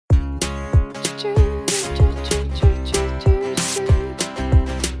Kia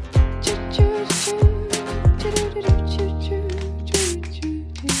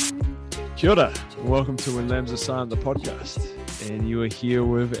ora, welcome to When Lambs Are Silent, the podcast. And you are here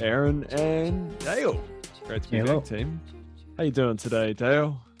with Aaron and Dale. Great to be back, team. How you doing today,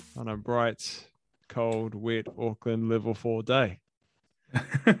 Dale? On a bright, cold, wet Auckland level 4 day.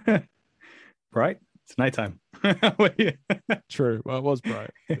 Bright? It's nighttime. True. Well, it was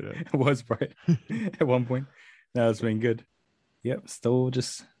bright. Yeah. It was bright at one point. No, it's been good. Yep, still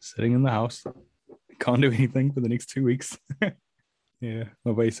just sitting in the house. Can't do anything for the next 2 weeks. Yeah,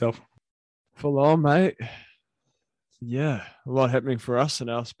 what about yourself? Full on, mate. Yeah, a lot happening for us in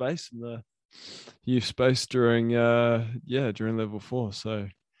our space, in the youth space during level 4. So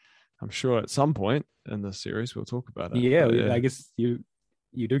I'm sure at some point in this series we'll talk about it. Yeah, I guess you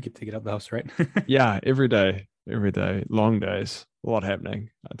do get to get out the house, right? Yeah, every day, long days, a lot happening.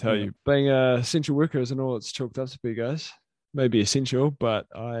 I tell you, being a essential worker isn't all it's chalked up to be, guys. Maybe essential, but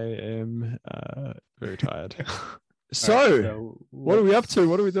I am very tired. So what are we up to?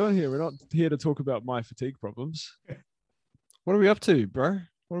 What are we doing here? We're not here to talk about my fatigue problems. What are we up to, bro?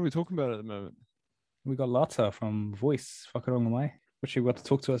 What are we talking about at the moment? We got Lata from Voice. Whakarongamai. What you got to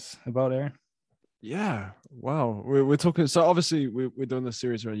talk to us about, Aaron? Yeah, wow. We're talking. So obviously we're doing this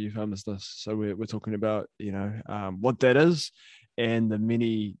series around youth homelessness. So we're talking about what that is and the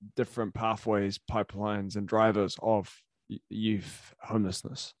many different pathways, pipelines, and drivers of youth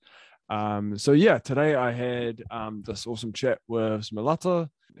homelessness. Today I had this awesome chat with Simulata,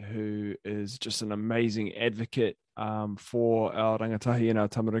 who is just an amazing advocate for our rangatahi and our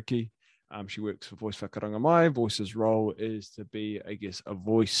tamariki. She works for Voice Whakarongamai. Voice's role is to be, I guess, a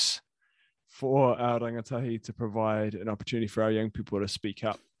voice for our rangatahi, to provide an opportunity for our young people to speak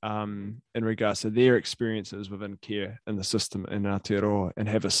up in regards to their experiences within care in the system in Aotearoa and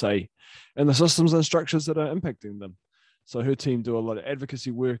have a say in the systems and structures that are impacting them. So her team do a lot of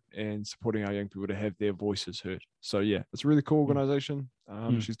advocacy work and supporting our young people to have their voices heard. So yeah, it's a really cool organization.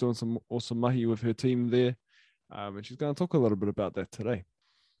 She's doing some awesome mahi with her team there. And she's going to talk a little bit about that today.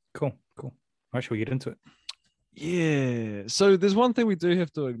 Cool. All right, shall we get into it? Yeah. So there's one thing we do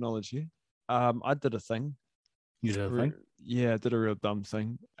have to acknowledge here. I did a thing. You did a thing? Yeah, I did a real dumb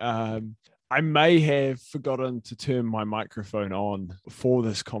thing. I may have forgotten to turn my microphone on for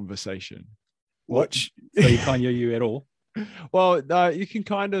this conversation. Which so you can't hear you at all? Well, no, you can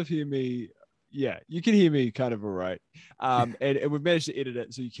kind of hear me. Yeah, you can hear me kind of all right. And we've managed to edit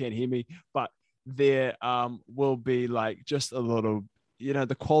it so you can't hear me, but there will be like just a little,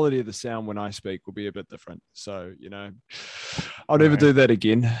 the quality of the sound when I speak will be a bit different. So, I'll never do that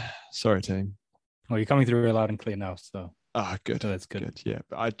again. Sorry, team. Well, you're coming through loud and clear now, so. Good. So that's good. Yeah,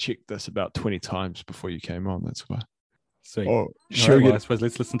 but I checked this about 20 times before you came on. That's why. So, I suppose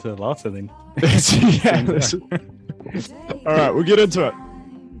let's listen to the Lata then. All right, we'll get into it.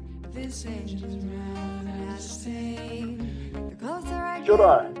 Kia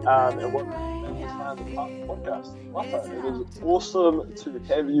ora, and welcome to the podcast. Lata, it is awesome to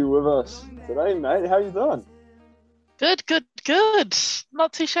have you with us today, mate. How you doing? Good.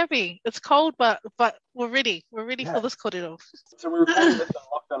 Not too shabby. It's cold, but we're ready. We're ready for this korero. So we're recording this in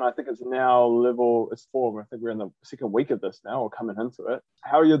lockdown. I think it's now it's 4. I think we're in the second week of this now, or coming into it.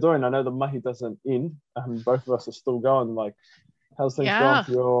 How are you doing? I know the mahi doesn't end. Both of us are still going. Like, how's things going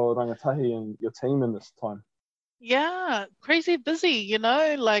for your rangatahi and your team in this time? Yeah, crazy busy,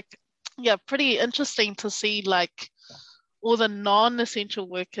 pretty interesting to see all the non-essential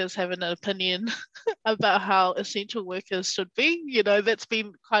workers have an opinion about how essential workers should be. That's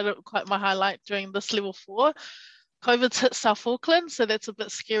been quite my highlight during this level 4. COVID's hit South Auckland, so that's a bit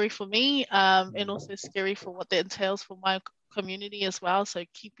scary for me, and also scary for what that entails for my community as well. So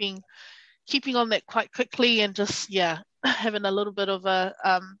keeping on that quite quickly and just having a little bit of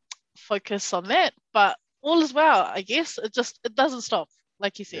a focus on that. But all is well, I guess. It doesn't stop,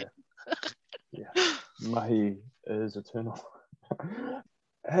 like you said. Yeah. Mahi is eternal.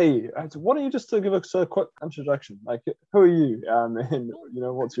 Hey, why don't you just give us a quick introduction? Like, who are you? And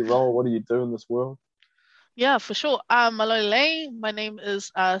what's your role? What do you do in this world? Yeah, for sure. Malole, my name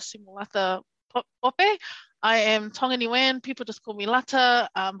is Simulata Pope. I am Tonga Niuean. People just call me Lata.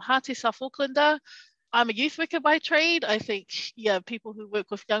 Hati South Aucklander. I'm a youth worker by trade. I think, people who work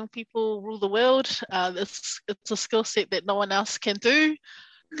with young people rule the world. It's a skill set that no one else can do.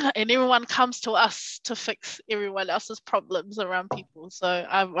 And everyone comes to us to fix everyone else's problems around people. So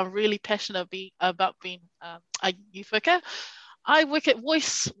I'm really passionate about being a youth worker. I work at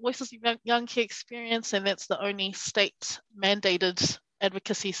Voice. Voice is a young care experience, and that's the only state-mandated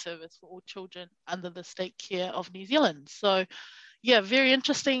advocacy service for all children under the state care of New Zealand. So, very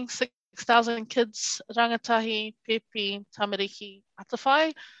interesting. 6 6,000 kids, rangatahi, pepi, tamariki,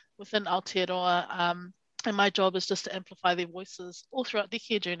 atawhai within Aotearoa. And my job is just to amplify their voices all throughout their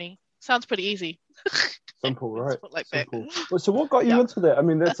care journey. Sounds pretty easy. Simple, right? Like Simple. that. Well, so what got you into that? I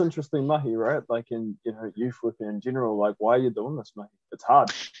mean, that's interesting, mahi, right? Like in youth work in general. Like, why are you doing this, mahi? It's hard,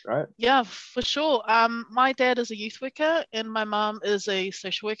 right? Yeah, for sure. My dad is a youth worker and my mom is a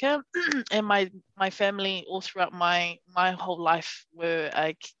social worker, and my family all throughout my whole life were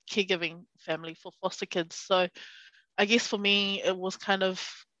a caregiving family for foster kids. So I guess for me, it was kind of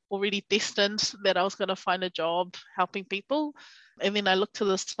already destined that I was going to find a job helping people. And then I looked to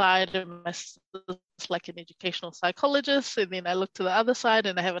the side and my sister's like an educational psychologist. And then I looked to the other side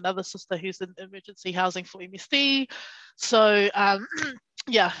and I have another sister who's in emergency housing for MSD. So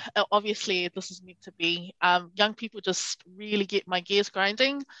yeah, obviously this is meant to be. Young people just really get my gears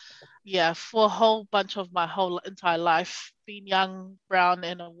grinding. Yeah, for a whole bunch of my whole entire life, being young, brown,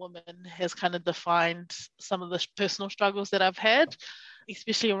 and a woman has kind of defined some of the personal struggles that I've had,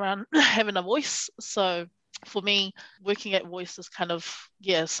 especially around having a voice. So for me, working at Voice is kind of,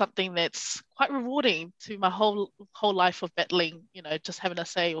 yeah, something that's quite rewarding to my whole life of battling, just having a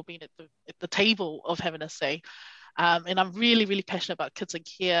say or being at the table of having a say. And I'm really, really passionate about kids in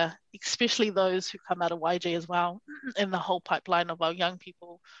care, especially those who come out of YJ as well, and the whole pipeline of our young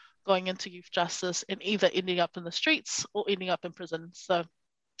people going into youth justice and either ending up in the streets or ending up in prison. So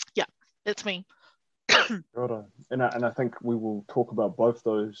yeah, that's me. Righto. And I think we will talk about both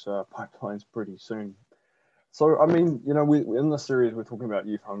those pipelines pretty soon. So, I mean, we in this series, we're talking about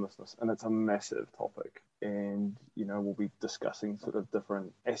youth homelessness, and it's a massive topic. And, we'll be discussing sort of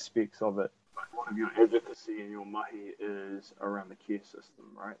different aspects of it. But one of your advocacy and your mahi is around the care system,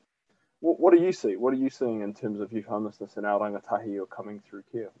 right? What do you see? What are you seeing in terms of youth homelessness in our rangatahi or coming through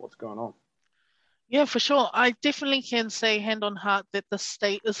care? What's going on? Yeah, for sure. I definitely can say hand on heart that the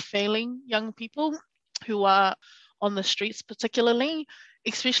state is failing young people who are on the streets, particularly,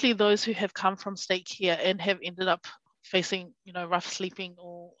 especially those who have come from state care and have ended up facing, rough sleeping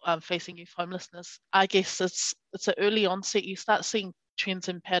or facing youth homelessness. I guess it's an early onset. You start seeing trends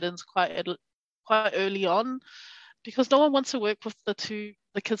and patterns quite early on, because no one wants to work with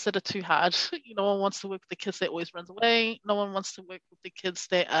the kids that are too hard. No one wants to work with the kids that always runs away. No one wants to work with the kids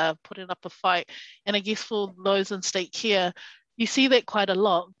that are putting up a fight. And I guess for those in state care, you see that quite a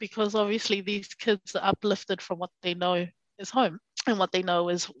lot, because obviously these kids are uplifted from what they know is home and what they know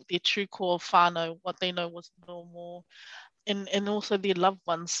is their true core whānau, what they know was normal, and also their loved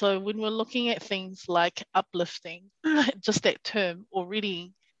ones. So when we're looking at things like uplifting, just that term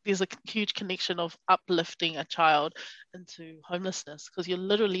already, there's a huge connection of uplifting a child into homelessness, because you're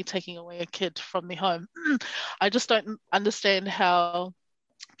literally taking away a kid from their home. I just don't understand how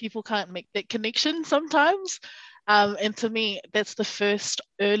people can't make that connection sometimes. And to me, that's the first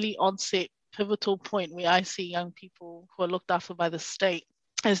early onset pivotal point where I see young people who are looked after by the state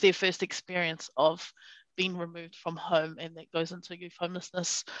as their first experience of being removed from home, and that goes into youth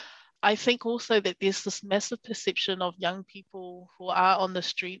homelessness. I think also that there's this massive perception of young people who are on the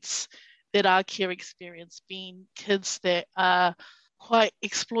streets that are care experience being kids that are quite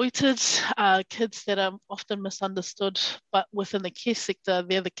exploited, kids that are often misunderstood, but within the care sector,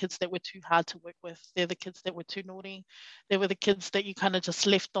 they're the kids that were too hard to work with. They're the kids that were too naughty. They were the kids that you kind of just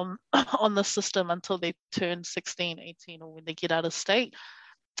left on, on the system until they turn 16, 18, or when they get out of state,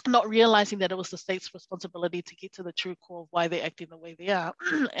 not realizing that it was the state's responsibility to get to the true core of why they're acting the way they are.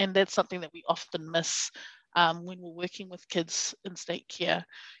 And that's something that we often miss when we're working with kids in state care.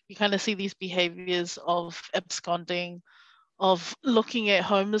 You kind of see these behaviors of absconding, of looking at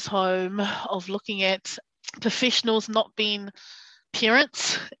home as home, of looking at professionals not being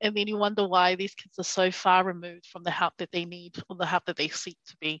parents, and then you wonder why these kids are so far removed from the help that they need or the help that they seek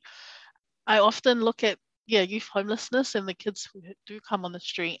to be. I often look at youth homelessness and the kids who do come on the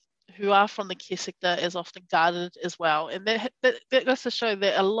street who are from the care sector as often guarded as well. And that goes to show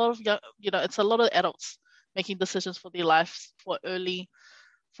that a lot of young, it's a lot of adults making decisions for their lives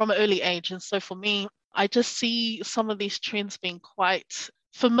from an early age. And so for me, I just see some of these trends being quite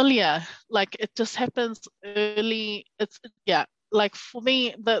familiar. Like it just happens early. Like for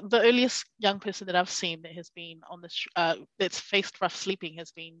me, the earliest young person that I've seen that has been on this, that's faced rough sleeping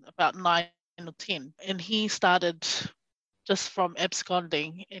has been about 9 or 10. And he started just from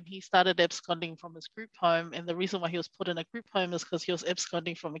absconding, and he started absconding from his group home. And the reason why he was put in a group home is because he was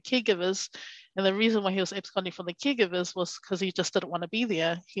absconding from the caregivers. And the reason why he was absconding from the caregivers was because he just didn't want to be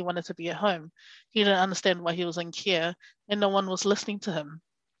there. He wanted to be at home. He didn't understand why he was in care, and no one was listening to him.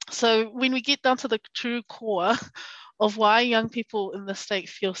 So when we get down to the true core of why young people in the state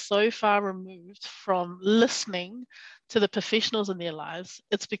feel so far removed from listening to the professionals in their lives,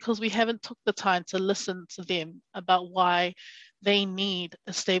 it's because we haven't took the time to listen to them about why they need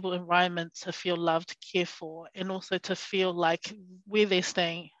a stable environment to feel loved, cared for, and also to feel like where they're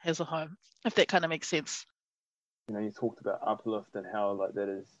staying has a home, if that kind of makes sense. You know, you talked about uplift and how like that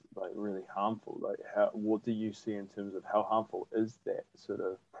is like really harmful. Like, what do you see in terms of how harmful is that sort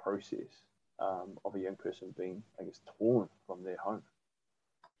of process of a young person being, I guess, torn from their home?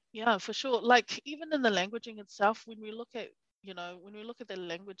 Yeah, for sure. Like even in the languaging itself, when we look at, when we look at the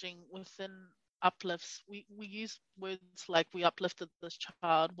languaging within uplifts, we use words like we uplifted this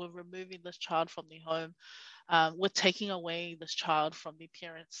child, we're removing this child from their home, we're taking away this child from their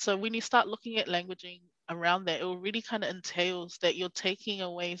parents. So when you start looking at languaging around that, it really kind of entails that you're taking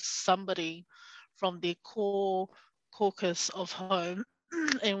away somebody from their core caucus of home.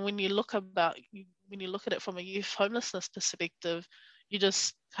 And when you look at it from a youth homelessness perspective, you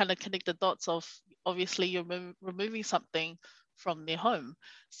just kind of connect the dots of obviously you're removing something from their home.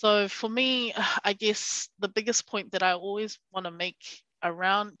 So for me, I guess the biggest point that I always want to make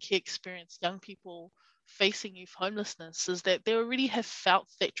around care experience young people facing youth homelessness is that they already have felt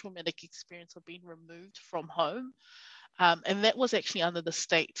that traumatic experience of being removed from home. And that was actually under the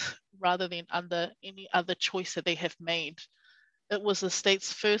state rather than under any other choice that they have made. It was the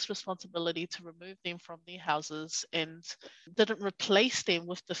state's first responsibility to remove them from their houses and didn't replace them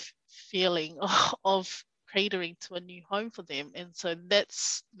with the feeling of catering to a new home for them. And so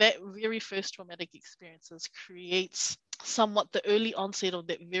that very first traumatic experiences creates somewhat the early onset of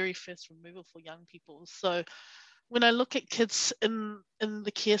that very first removal for young people. So when I look at kids in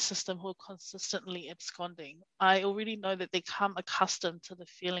the care system who are consistently absconding, I already know that they come accustomed to the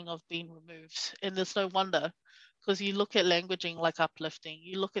feeling of being removed. And there's no wonder, because you look at languaging like uplifting,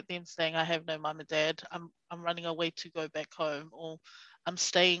 you look at them saying, I have no mum and dad, I'm running away to go back home, or I'm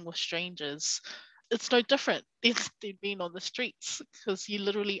staying with strangers. It's no different than being on the streets, because you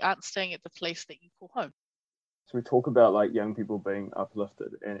literally aren't staying at the place that you call home. So we talk about like young people being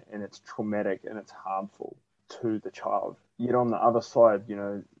uplifted and it's traumatic and it's harmful to the child. Yet on the other side, you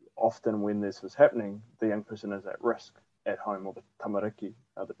know, often when this is happening, the young person is at risk at home, or the tamariki,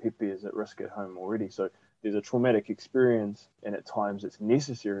 the pepe is at risk at home already. So there's a traumatic experience, and at times it's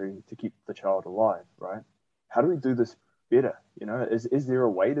necessary to keep the child alive, right? How do we do this better? You know, is there a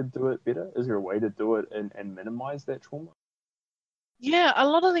way to do it better? Is there a way to do it and minimize that trauma? Yeah, a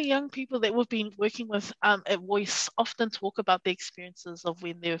lot of the young people that we've been working with at Voice often talk about the experiences of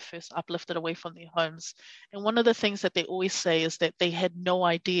when they were first uplifted away from their homes. And one of the things that they always say is that they had no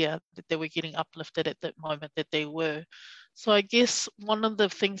idea that they were getting uplifted at that moment that they were. So I guess one of the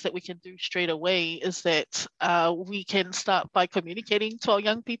things that we can do straight away is that we can start by communicating to our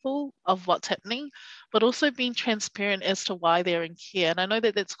young people of what's happening, but also being transparent as to why they're in care. And I know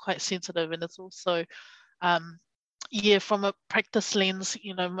that that's quite sensitive, and it's also from a practice lens,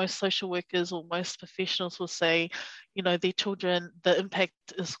 most social workers or most professionals will say, their children, the impact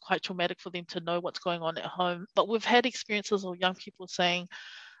is quite traumatic for them to know what's going on at home. But we've had experiences of young people saying,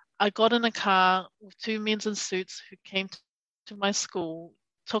 I got in a car with two men in suits who came to my school,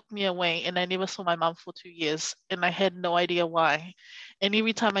 took me away, and I never saw my mum for 2 years, and I had no idea why. And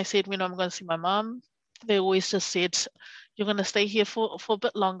every time I said, when I'm going to see my mum, they always just said, you're going to stay here for a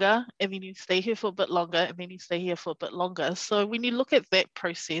bit longer, and then you stay here for a bit longer, and then you stay here for a bit longer. So when you look at that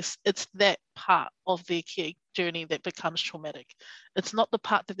process, it's that part of their care journey that becomes traumatic. It's not the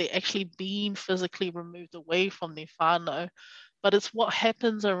part that they're actually being physically removed away from their whānau, but it's what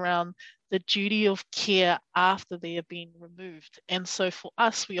happens around the duty of care after they are being removed. And so for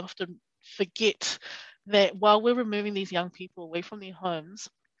us, we often forget that while we're removing these young people away from their homes,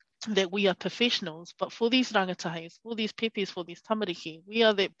 that we are professionals, but for these rangatahis, for these pepes, for these tamariki, we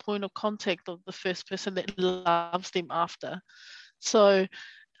are that point of contact of the first person that loves them after. So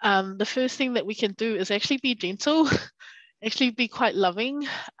the first thing that we can do is actually be gentle, actually be quite loving,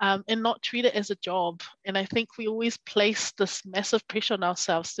 and not treat it as a job. And I think we always place this massive pressure on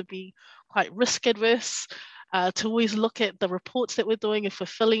ourselves to be quite risk adverse, to always look at the reports that we're doing and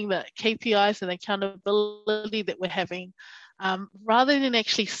fulfilling the KPIs and accountability that we're having. Rather than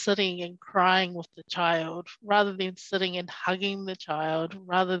actually sitting and crying with the child, rather than sitting and hugging the child,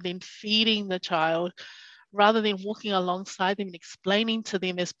 rather than feeding the child, rather than walking alongside them and explaining to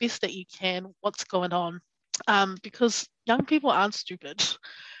them as best that you can what's going on. Because young people aren't stupid,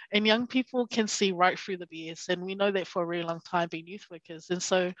 and young people can see right through the BS. And we know that for a really long time being youth workers. And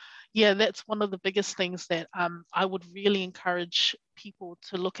so, yeah, that's one of the biggest things that I would really encourage people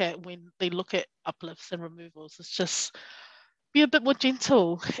to look at when they look at uplifts and removals. It's just be a bit more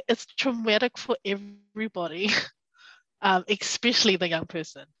gentle. It's traumatic for everybody, especially the young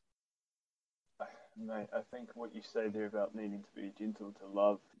person. Mate, I think what you say there about needing to be gentle to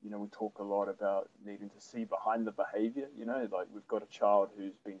love, we talk a lot about needing to see behind the behavior, like we've got a child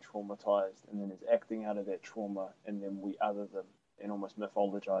who's been traumatized and then is acting out of that trauma, and then we other them and almost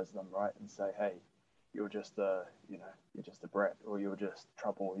mythologize them, right? And say, hey, you're just you're just a brat, or you're just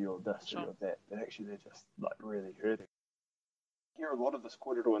trouble, or you're this, Sure. or you're that. But actually, they're just like really hurting. I hear a lot of this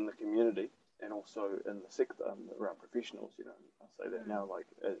kōrero in the community and also in the sector around professionals. I say that now, like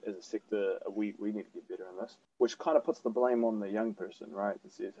as a sector, we need to get better in this, which kind of puts the blame on the young person, right?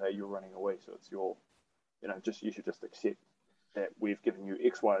 It says, hey, you're running away, so it's your, you should just accept that we've given you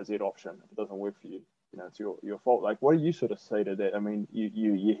X, Y, or Z option. If it doesn't work for you, it's your fault. Like, what do you sort of say to that? I mean,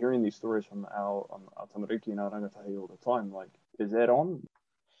 you're hearing these stories from our tamariki and our rangatahi all the time. Like, is that on?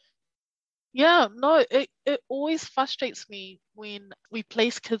 Yeah, no, it always frustrates me when we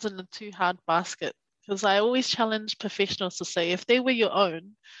place kids in a too hard basket, because I always challenge professionals to say, if they were your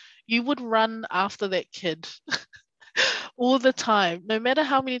own, you would run after that kid all the time, no matter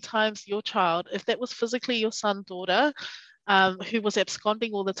how many times your child, if that was physically your son, daughter, who was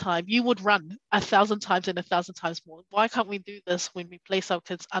absconding all the time, you would run 1,000 times and 1,000 times more. Why can't we do this when we place our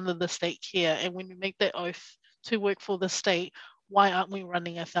kids under the state care, and when we make that oath to work for the state? Why aren't we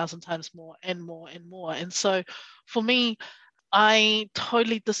running 1,000 times more and more and more? And so for me, I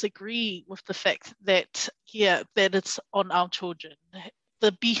totally disagree with the fact that, that it's on our children.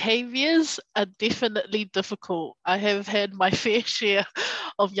 The behaviors are definitely difficult. I have had my fair share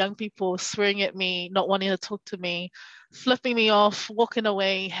of young people swearing at me, not wanting to talk to me, flipping me off, walking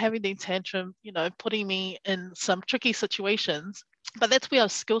away, having the tantrum, putting me in some tricky situations. But that's where our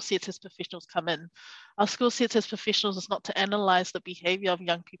skill sets as professionals come in. Our skill sets as professionals is not to analyze the behavior of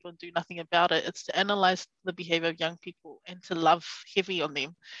young people and do nothing about it. It's to analyze the behavior of young people and to love heavy on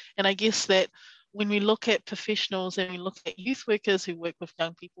them. And I guess that when we look at professionals and we look at youth workers who work with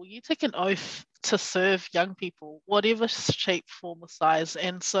young people, you take an oath to serve young people, whatever shape, form, or size.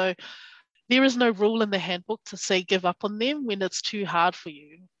 And so there is no rule in the handbook to say give up on them when it's too hard for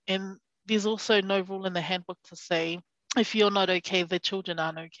you. And there's also no rule in the handbook to say if you're not okay, the children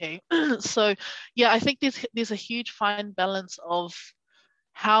aren't okay. So yeah, I think there's a huge fine balance of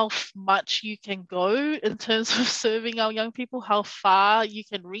how much you can go in terms of serving our young people, how far you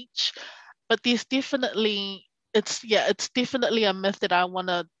can reach. But there's definitely it's definitely a myth that I want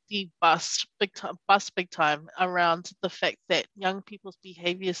to bust big time around the fact that young people's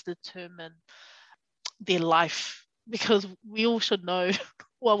behaviors determine their life, because we all should know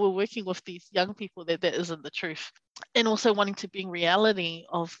while we're working with these young people that isn't the truth. And also wanting to bring reality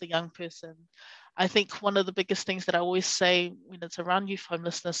of the young person. I think one of the biggest things that I always say when it's around youth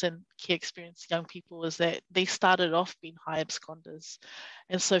homelessness and care experience young people is that they started off being high absconders.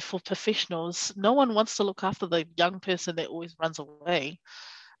 And so for professionals, no one wants to look after the young person that always runs away.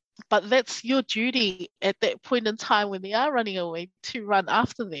 But that's your duty at that point in time when they are running away to run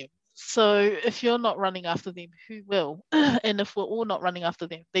after them. So if you're not running after them, who will? And if we're all not running after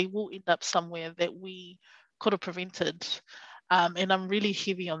them, they will end up somewhere that we could have prevented. And I'm really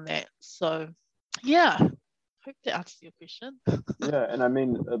heavy on that. So yeah, hope that answers your question. Yeah, and I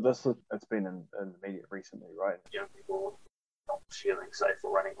mean, it's been in the media recently, right? Young people not feeling safe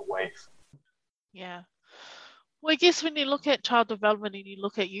or running away. Yeah. Well, I guess when you look at child development and you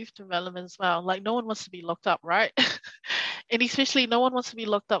look at youth development as well, like no one wants to be locked up, right? And especially no one wants to be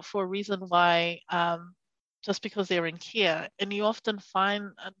locked up for a reason why, just because they're in care. And you often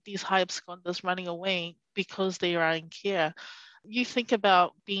find these high absconders running away because they are in care. You think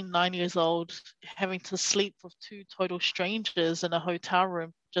about being 9 years old, having to sleep with two total strangers in a hotel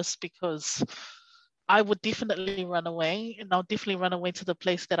room just because. I would definitely run away, and I'll definitely run away to the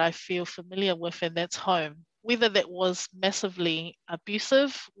place that I feel familiar with, and that's home. Whether that was massively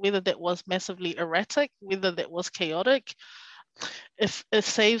abusive, whether that was massively erratic, whether that was chaotic, if it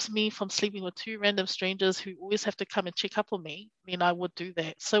saves me from sleeping with two random strangers who always have to come and check up on me, then I would do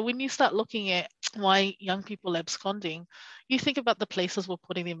that. So when you start looking at why young people are absconding, you think about the places we're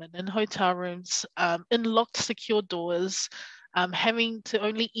putting them in hotel rooms, in locked, secure doors, having to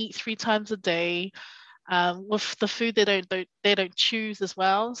only eat 3 times a day, with the food they don't choose as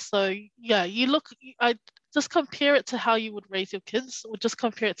well. So yeah, I just compare it to how you would raise your kids, or just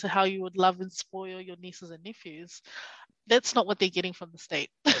compare it to how you would love and spoil your nieces and nephews. That's not what they're getting from the state.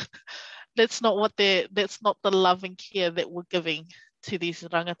 That's not the love and care that we're giving to these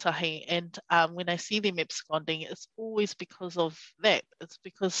rangatahi. And when I see them absconding, it's always because of that. It's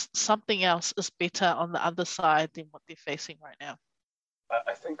because something else is better on the other side than what they're facing right now.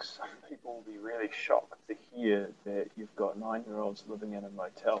 I think some people will be really shocked to hear that you've got 9-year-olds living in a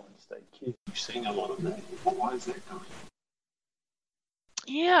motel and state care. You're seeing a lot of that. Why is that going?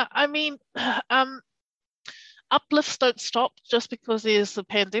 Yeah, I mean, uplifts don't stop just because there's a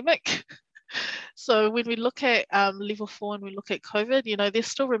pandemic. So when we look at level 4 and we look at COVID, they're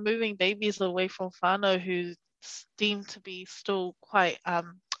still removing babies away from whānau who's deemed to be still quite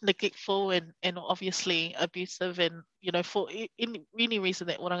neglectful and obviously abusive, and for any reason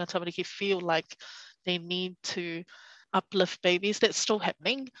that oranga tamariki feel like they need to uplift babies, that's still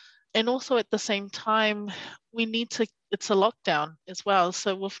happening. And also at the same time, it's a lockdown as well.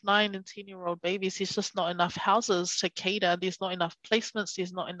 So with 9 and 10-year-old babies, there's just not enough houses to cater. There's not enough placements.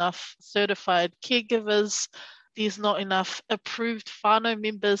 There's not enough certified caregivers. There's not enough approved whānau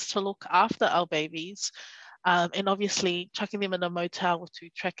members to look after our babies. And obviously, chucking them in a motel with 2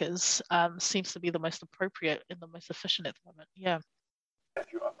 trackers seems to be the most appropriate and the most efficient at the moment. Yeah.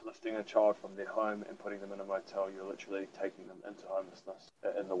 If you're uplifting a child from their home and putting them in a motel, you're literally taking them into homelessness.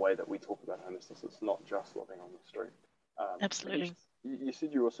 In the way that we talk about homelessness, it's not just living on the street. Absolutely. You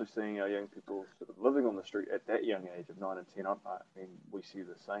said you're also seeing our young people sort of living on the street at that young age of 9 and 10. I mean, we see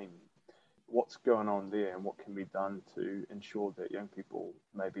the same. What's going on there, and what can be done to ensure that young people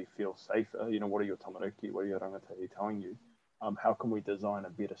maybe feel safer? What are your tamariki, what are your rangatahi telling you? How can we design a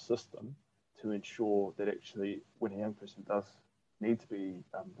better system to ensure that actually when a young person does need to be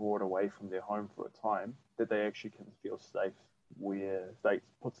brought away from their home for a time, that they actually can feel safe where state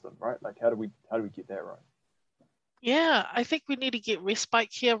puts them, right? Like, how do we get that right? Yeah, I think we need to get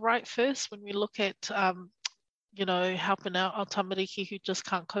respite care right first when we look at, helping out our tamariki who just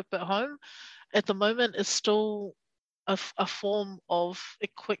can't cope at home. At the moment, it's still a form of a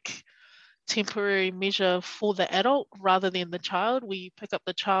quick temporary measure for the adult rather than the child, where you pick up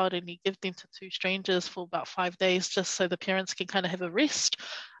the child and you give them to 2 strangers for about 5 days just so the parents can kind of have a rest.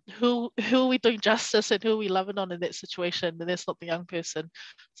 Who are we doing justice and who are we loving on in that situation? And that's not the young person.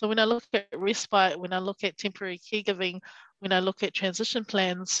 So when I look at respite, when I look at temporary caregiving, when I look at transition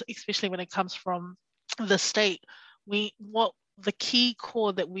plans, especially when it comes from the state, the key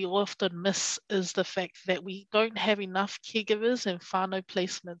core that we often miss is the fact that we don't have enough caregivers and whānau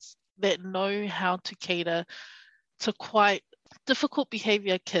placements that know how to cater to quite difficult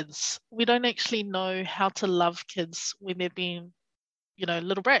behavior kids. We don't actually know how to love kids when they're being,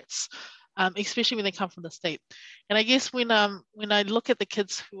 little brats, especially when they come from the state. And I guess when I look at the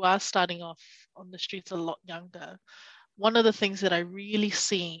kids who are starting off on the streets a lot younger, one of the things that I really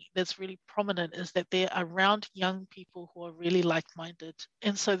see that's really prominent is that they're around young people who are really like-minded.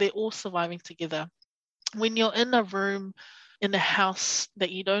 And so they're all surviving together. When you're in a room, in a house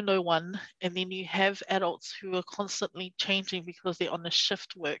that you don't know one, and then you have adults who are constantly changing because they're on a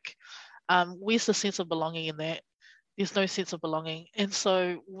shift work, where's the sense of belonging in that? There's no sense of belonging. And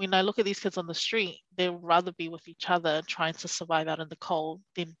so when I look at these kids on the street, they'd rather be with each other trying to survive out in the cold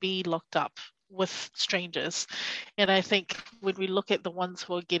than be locked up with strangers. And I think when we look at the ones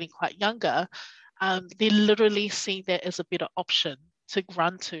who are getting quite younger, they literally see that as a better option to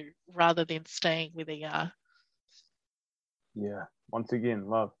run to rather than staying where they are. Yeah, once again,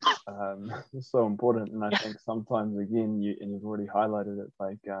 love. It's so important. And I think sometimes, again, you've already highlighted it,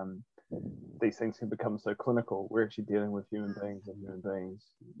 like these things can become so clinical. We're actually dealing with human beings,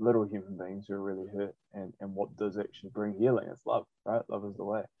 little human beings who are really hurt. And what does actually bring healing? It's love, right? Love is the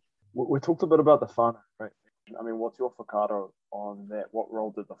way. We talked a bit about the whānau, right? I mean, what's your whakaaro on that? What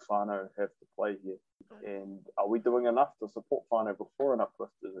role did the whānau have to play here? And are we doing enough to support whānau before an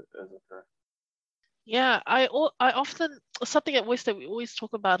uplift is occurring? Yeah, I often, something at West that we always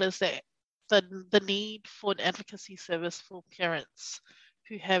talk about is that the need for an advocacy service for parents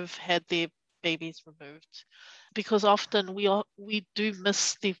who have had their babies removed, because often we do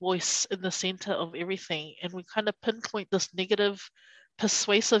miss their voice in the center of everything, and we kind of pinpoint this negative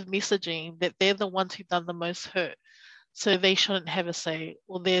persuasive messaging that they're the ones who've done the most hurt, so they shouldn't have a say,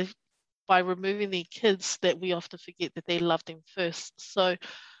 or they're, by removing their kids, that we often forget that they loved them first. So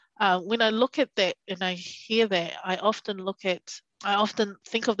when I look at that and I hear that, I often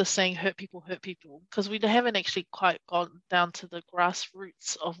think of the saying hurt people, because we haven't actually quite gone down to the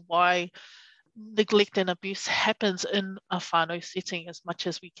grassroots of why neglect and abuse happens in a whānau setting as much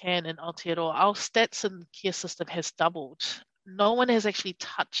as we can in Aotearoa. Our stats in the care system has doubled. No one has actually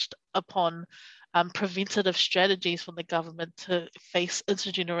touched upon preventative strategies from the government to face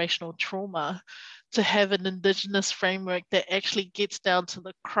intergenerational trauma, to have an Indigenous framework that actually gets down to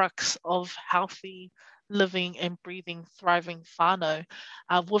the crux of healthy living and breathing, thriving whānau.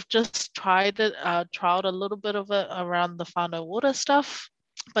 We've just trialed a little bit of it around the whānau water stuff.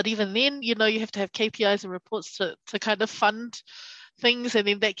 But even then, you have to have KPIs and reports to kind of fund things, and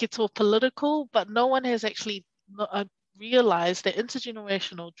then that gets all political. But no one has actually realize that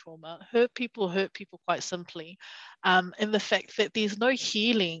intergenerational trauma hurt people quite simply. And the fact that there's no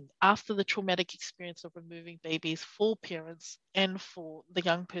healing after the traumatic experience of removing babies for parents and for the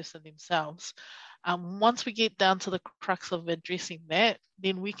young person themselves. Once we get down to the crux of addressing that,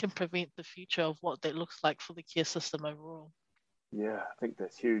 then we can prevent the future of what that looks like for the care system overall. Yeah, I think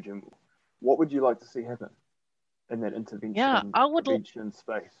that's huge. And what would you like to see happen in that prevention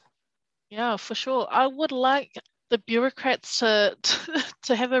space? Yeah, for sure. I would like the bureaucrats to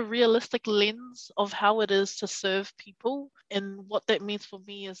have a realistic lens of how it is to serve people. And what that means for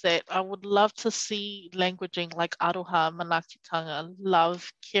me is that I would love to see languaging like aroha, manakitanga,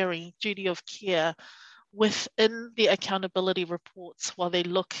 love, caring, duty of care within the accountability reports while they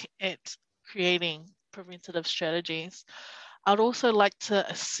look at creating preventative strategies. I'd also like to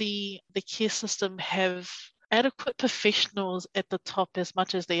see the care system have adequate professionals at the top as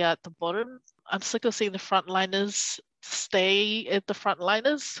much as they are at the bottom. I'm sick of seeing the frontliners stay at the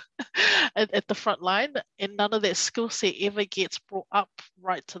frontliners at the front line, and none of that skill set ever gets brought up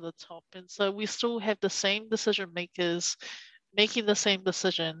right to the top. And so we still have the same decision makers making the same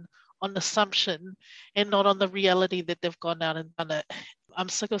decision on assumption and not on the reality that they've gone out and done it. I'm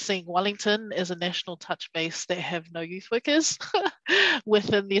sick of seeing Wellington as a national touch base that have no youth workers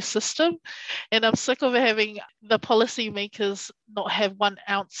within their system. And I'm sick of having the policymakers not have 1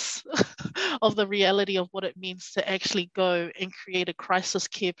 ounce of the reality of what it means to actually go and create a crisis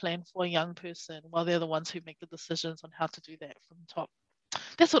care plan for a young person while they're the ones who make the decisions on how to do that from the top.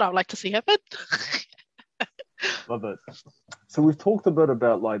 That's what I would like to see happen. Love it. So we've talked a bit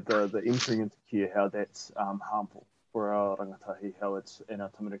about like the entry into care, how that's harmful for our rangatahi, how it's in our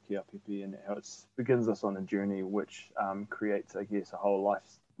tamariki apipi, and how it begins us on a journey which creates, I guess, a whole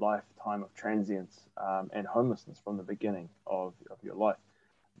lifetime of transience and homelessness from the beginning of your life.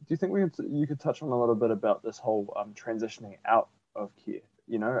 Do you think you could touch on a little bit about this whole transitioning out of care?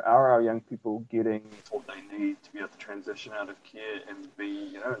 You know, are our young people getting what they need to be able to transition out of care and be,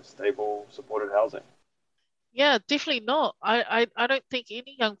 you know, in stable, supported housing? Yeah, definitely not. I don't think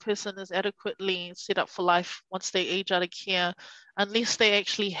any young person is adequately set up for life once they age out of care, unless they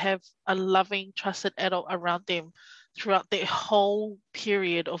actually have a loving, trusted adult around them throughout their whole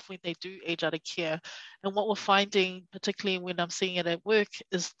period of when they do age out of care. And what we're finding, particularly when I'm seeing it at work,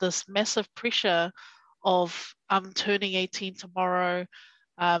 is this massive pressure of I'm turning 18 tomorrow.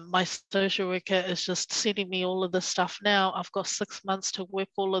 My social worker is just sending me all of this stuff now. I've got 6 months to work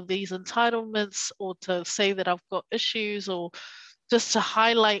all of these entitlements, or to say that I've got issues, or just to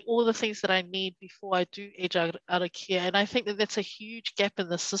highlight all the things that I need before I do age out of care. And I think that that's a huge gap in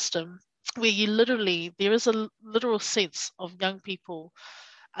the system, where there is a literal sense of young people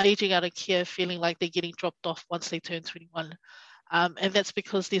aging out of care feeling like they're getting dropped off once they turn 21. And that's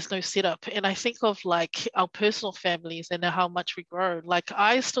because there's no setup. And I think of like our personal families and how much we grow. Like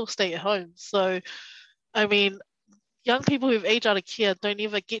I still stay at home. So, I mean, young people who've aged out of care don't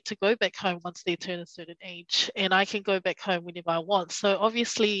ever get to go back home once they turn a certain age. And I can go back home whenever I want. So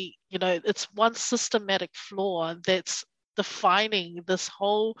obviously, you know, it's one systematic flaw that's defining this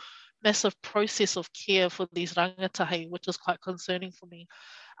whole massive process of care for these rangatahi, which is quite concerning for me.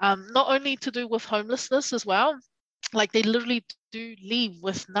 Not only to do with homelessness as well, like they literally do leave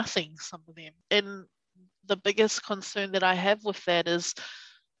with nothing, some of them. And the biggest concern that I have with that is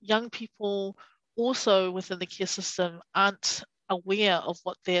young people also within the care system aren't aware of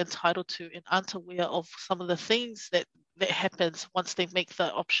what they're entitled to, and aren't aware of some of the things that happens once they make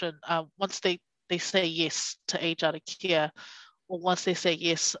the option, once they say yes to age out of care, or once they say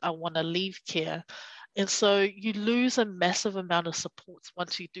yes, I want to leave care. And so you lose a massive amount of supports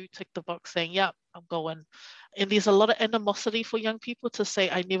once you do tick the box saying, yeah, I'm going. And there's a lot of animosity for young people to say,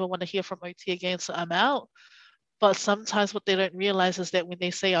 I never want to hear from OT again, so I'm out. But sometimes what they don't realize is that when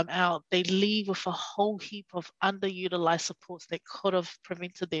they say I'm out, they leave with a whole heap of underutilized supports that could have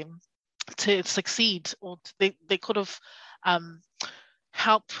prevented them to succeed, or they could have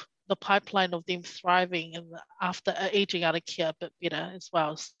helped the pipeline of them thriving and after aging out of care a bit better as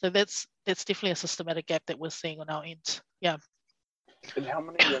well. So that's definitely a systematic gap that we're seeing on our end. Yeah. And how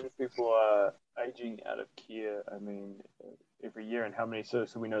many young people are aging out of care? I mean, every year, and how many? So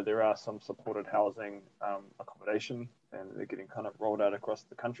we know there are some supported housing accommodation, and they're getting kind of rolled out across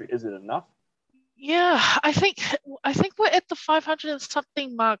the country. Is it enough? Yeah, I think we're at the 500 and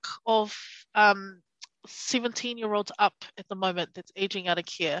something mark of 17-year-olds up at the moment that's aging out of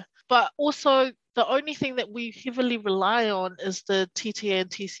care. But also The only thing that we heavily rely on is the TTA and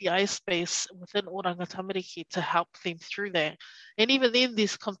TCI space within Oranga Tamariki to help them through that. And even then,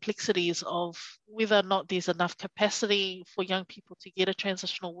 there's complexities of whether or not there's enough capacity for young people to get a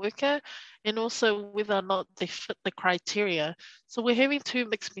transitional worker, and also whether or not they fit the criteria. So we're having two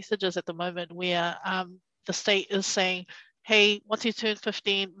mixed messages at the moment where the state is saying, hey, once you turn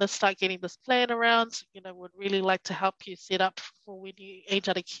 15, let's start getting this plan around. Would really like to help you set up for when you age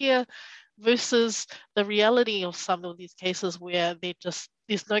out of care, versus the reality of some of these cases where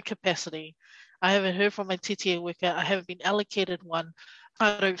there's no capacity. I haven't heard from my TTA worker. I haven't been allocated one.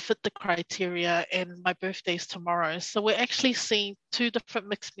 I don't fit the criteria, and my birthday's tomorrow. So we're actually seeing two different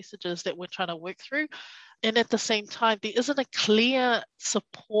mixed messages that we're trying to work through. And at the same time, there isn't a clear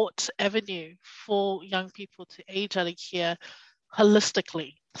support avenue for young people to age out of care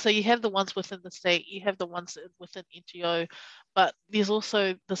holistically. So you have the ones within the state, you have the ones within NGO, but there's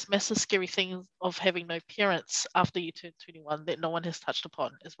also this massive scary thing of having no parents after you turn 21 that no one has touched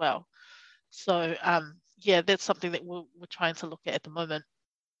upon as well. So that's something that we're trying to look at the moment.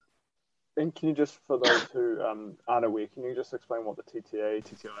 And can you just, for those who aren't aware, can you just explain what the TTA,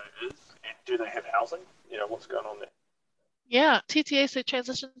 TCI is, and do they have housing? What's going on there? Yeah, TTA so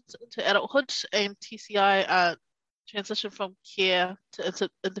transitions into adulthood, and TCI transition from care to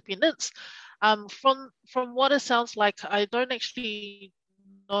independence. From what it sounds like, I don't actually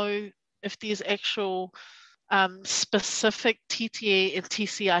know if there's actual specific TTA and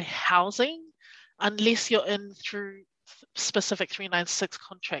TCI housing, unless you're in through specific 396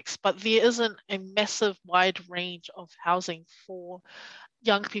 contracts. But there isn't a massive wide range of housing for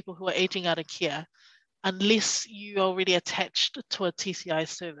young people who are aging out of care, unless you are already attached to a TCI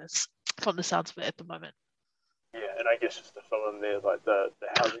service, from the sounds of it at the moment. Yeah, and I guess just to fill in there, like the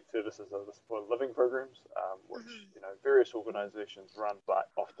housing services are the supported living programs, which various organisations run, but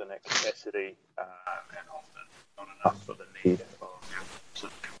often at capacity and often not enough for the need of.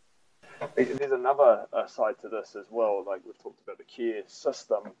 There's another side to this as well. Like we've talked about the care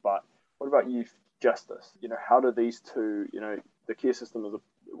system, but what about youth justice? How do these two? The care system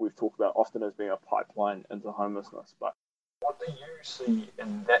we've talked about often as being a pipeline into homelessness, but what do you see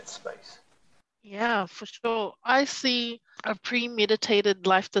in that space? Yeah, for sure. I see a premeditated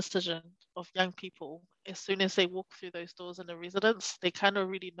life decision of young people. As soon as they walk through those doors in a residence, they kind of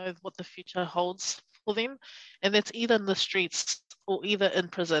already know what the future holds for them. And that's either in the streets or either in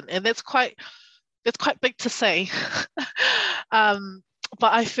prison. And that's quite big to say.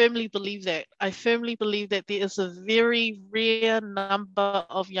 But I firmly believe that. I firmly believe that there is a very rare number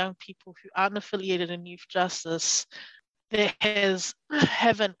of young people who aren't affiliated in youth justice that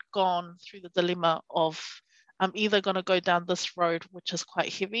haven't gone through the dilemma of, I'm either going to go down this road, which is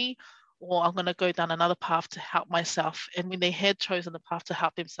quite heavy, or I'm going to go down another path to help myself. And when they had chosen the path to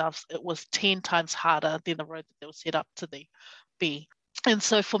help themselves, it was 10 times harder than the road that they were set up to be. And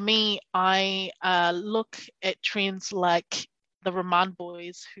so for me, I look at trends like the remand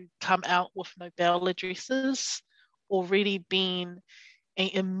boys who come out with no bail addresses already being an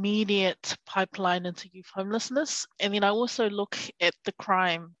immediate pipeline into youth homelessness. And then I also look at the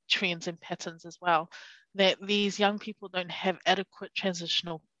crime trends and patterns as well, that these young people don't have adequate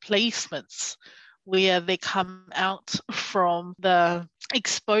transitional placements where they come out from the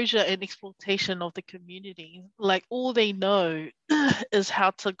exposure and exploitation of the community. Like all they know is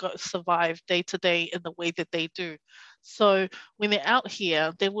how to survive day to day in the way that they do. So when they're out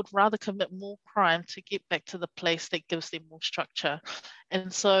here, they would rather commit more crime to get back to the place that gives them more structure.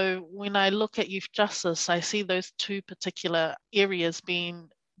 And so when I look at youth justice, I see those two particular areas being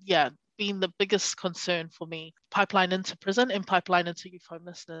the biggest concern for me: pipeline into prison and pipeline into youth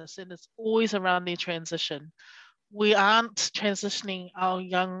homelessness. And it's always around their transition. We aren't transitioning our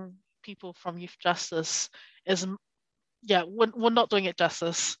young people from youth justice we're not doing it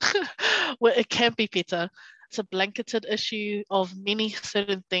justice. It can be better. It's a blanketed issue of many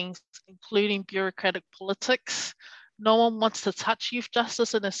certain things, including bureaucratic politics. No one wants to touch youth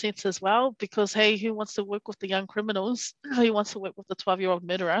justice in a sense as well, because, hey, who wants to work with the young criminals? Who wants to work with the 12-year-old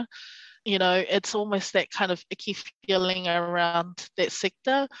murderer? It's almost that kind of icky feeling around that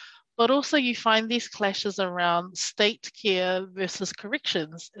sector. But also you find these clashes around state care versus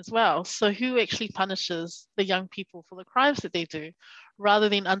corrections as well. So who actually punishes the young people for the crimes that they do, rather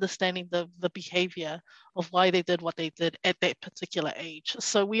than understanding the behavior of why they did what they did at that particular age.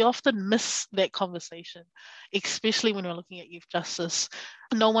 So we often miss that conversation, especially when we're looking at youth justice.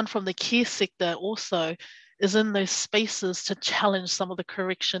 No one from the care sector also is in those spaces to challenge some of the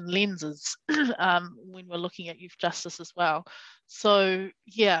correction lenses when we're looking at youth justice as well. So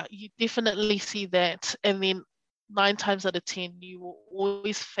yeah, you definitely see that. And then 9 times out of 10, you will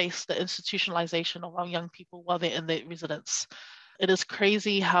always face the institutionalization of our young people while they're in their residence. It is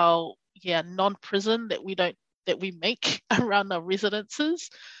crazy how, non-prison that we make around our residences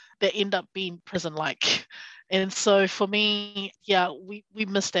that end up being prison-like. And so for me, we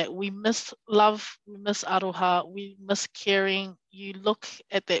miss that. We miss love, we miss aroha, we miss caring. You look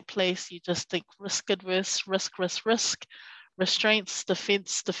at that place, you just think risk adverse, risk, restraints,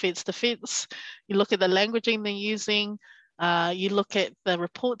 defense. You look at the languaging they're using, you look at the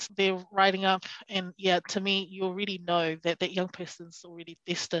reports they're writing up, and to me, you already know that young person's already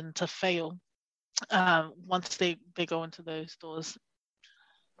destined to fail once they go into those doors.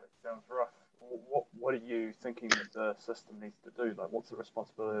 That sounds rough. What are you thinking that the system needs to do? Like, what's the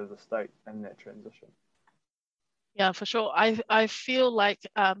responsibility of the state in that transition? Yeah, for sure. I feel like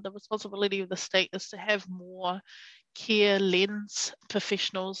the responsibility of the state is to have more care lens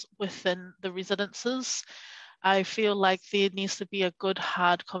professionals within the residences. I feel like there needs to be a good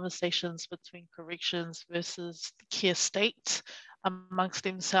hard conversations between corrections versus the care state amongst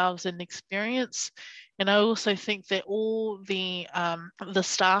themselves and experience. And I also think that all the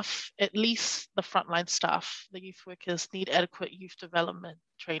staff, at least the frontline staff, the youth workers, need adequate youth development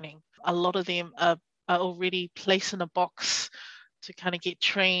training. A lot of them are already placed in a box to kind of get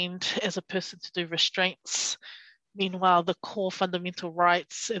trained as a person to do restraints. Meanwhile, the core fundamental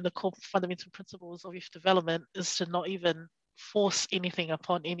rights and the core fundamental principles of youth development is to not even force anything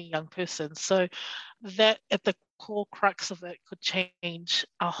upon any young person. So that at the core crux of it could change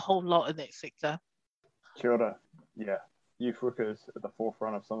a whole lot in that sector. Kia ora. Yeah. Youth workers at the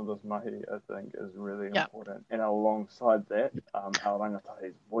forefront of some of this mahi, I think, is really important. And alongside that, our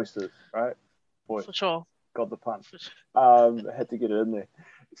rangatahi's voices, right? Voice. For sure. Got the pun. Sure. Had to get it in there.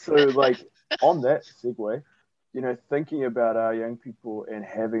 So, like, on that segue, thinking about our young people and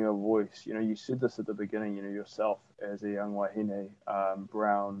having a voice, you said this at the beginning, yourself as a young wahine,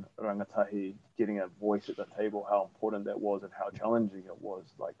 brown rangatahi, getting a voice at the table, how important that was and how challenging it was.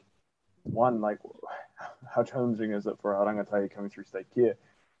 Like, one, like, how challenging is it for our rangatahi coming through state care?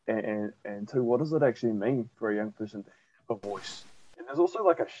 And two, what does it actually mean for a young person to have a voice? And there's also,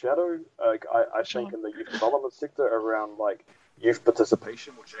 like, a shadow, like, I think, in the youth development sector around, like, youth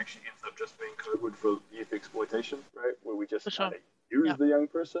participation, which actually ends up just being code word for youth exploitation, right? Where we just kind of use the young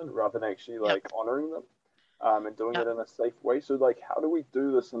person rather than actually like honoring them and doing it in a safe way. So, like, how do we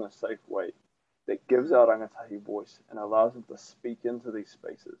do this in a safe way that gives our rangatahi voice and allows them to speak into these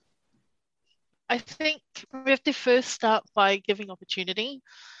spaces? I think we have to first start by giving opportunity.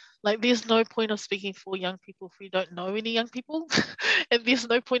 Like, there's no point of speaking for young people if we don't know any young people, and there's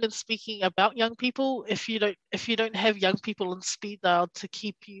no point in speaking about young people if you don't have young people on speed dial to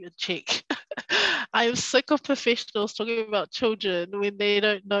keep you in check. I am sick of professionals talking about children when they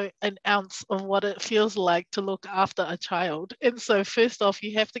don't know an ounce of what it feels like to look after a child. And so, first off,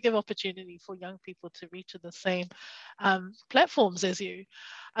 you have to give opportunity for young people to reach the same platforms as you.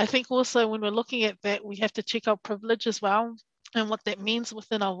 I think also when we're looking at that, we have to check out privilege as well, and what that means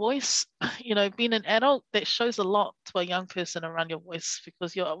within our voice. Being an adult, that shows a lot to a young person around your voice,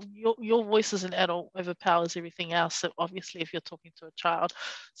 because your voice as an adult overpowers everything else. So obviously, if you're talking to a child,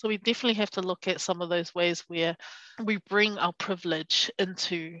 so we definitely have to look at some of those ways where we bring our privilege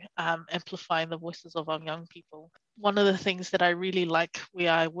into amplifying the voices of our young people. One of the things that I really like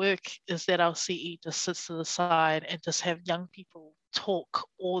where I work is that our CE just sits to the side and just have young people talk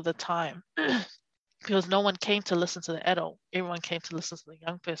all the time. Because no one came to listen to the adult, everyone came to listen to the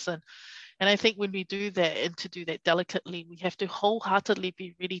young person. And I think when we do that, and to do that delicately, we have to wholeheartedly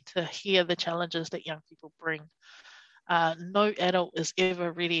be ready to hear the challenges that young people bring. No adult is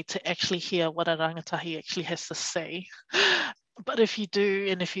ever ready to actually hear what a rangatahi actually has to say. But if you do,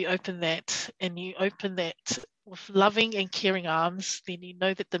 and if you open that, and you open that with loving and caring arms, then you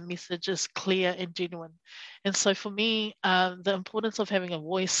know that the message is clear and genuine. And so for me, the importance of having a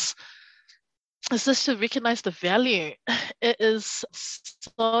voice is just to recognize the value. It is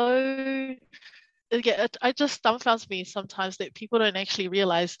so, it just dumbfounds me sometimes that people don't actually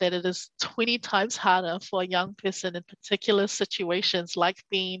realize that it is 20 times harder for a young person in particular situations, like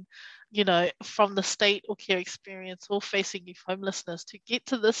being, from the state or care experience or facing youth homelessness, to get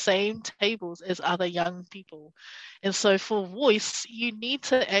to the same tables as other young people. And so for voice, you need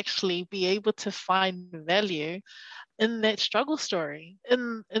to actually be able to find value in that struggle story,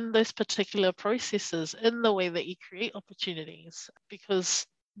 in those particular processes, in the way that you create opportunities, because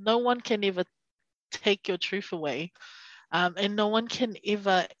no one can ever take your truth away, and no one can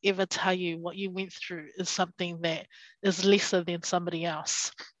ever tell you what you went through is something that is lesser than somebody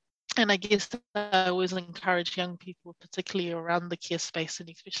else. And I guess I always encourage young people, particularly around the care space and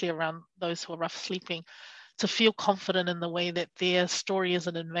especially around those who are rough sleeping, to feel confident in the way that their story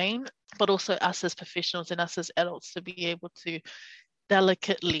isn't in vain, but also us as professionals and us as adults to be able to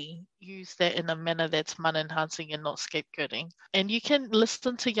delicately use that in a manner that's man enhancing and not scapegoating. And you can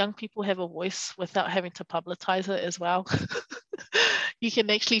listen to young people have a voice without having to publicize it as well. You can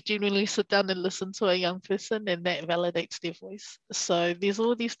actually genuinely sit down and listen to a young person, and that validates their voice. So there's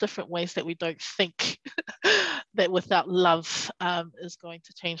all these different ways that we don't think that without love is going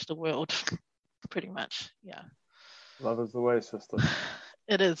to change the world, pretty much. Yeah. Love is the way, sister.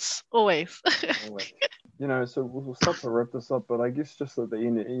 It is, always. Always. You know, so we'll start to wrap this up, but I guess just at the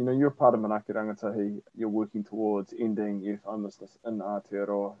end, you know, you're part of Manaki Rangatahi, you're working towards ending youth homelessness in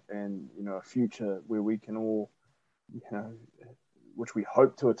Aotearoa and, you know, a future where we can all, you know, which we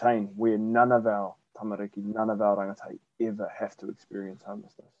hope to attain, where none of our tamariki, none of our rangatahi ever have to experience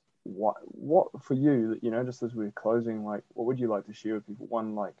homelessness. What for you, you know, just as we're closing, like, what would you like to share with people?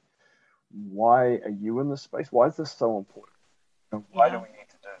 One, like, why are you in this space? Why is this so important? And why do we need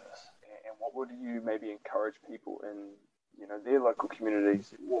to do this? And what would you maybe encourage people in, you know, their local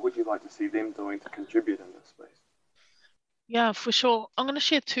communities? What would you like to see them doing to contribute in this space? Yeah, for sure. I'm going to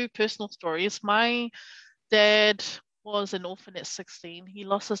share two personal stories. My dad was an orphan at 16. He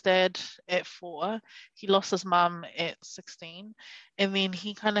lost his dad at 4. He lost his mum at 16. And then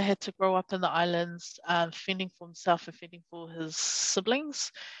he kind of had to grow up in the islands, fending for himself and fending for his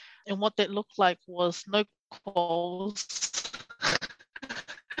siblings. And what that looked like was no calls,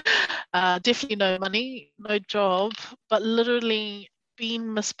 definitely no money, no job, but literally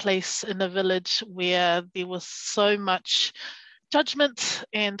being misplaced in a village where there was so much judgment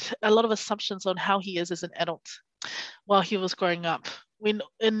and a lot of assumptions on how he is as an adult while he was growing up. When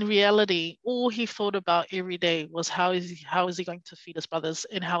in reality, all he thought about every day was how is he going to feed his brothers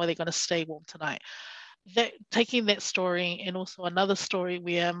and how are they going to stay warm tonight? That taking that story and also another story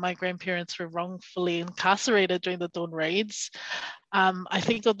where my grandparents were wrongfully incarcerated during the Dawn raids. I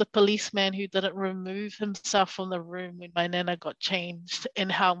think of the policeman who didn't remove himself from the room when my nana got changed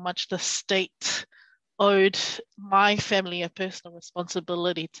and how much the state owed my family a personal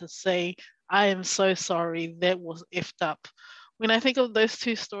responsibility to say, I am so sorry, that was effed up. When I think of those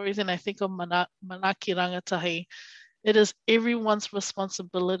two stories and I think of Manaki Rangatahi, it is everyone's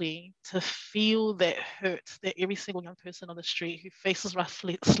responsibility to feel that hurt that every single young person on the street who faces rough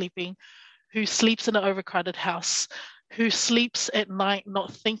sleeping, who sleeps in an overcrowded house, who sleeps at night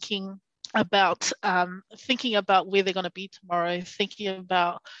not thinking about where they're going to be tomorrow, thinking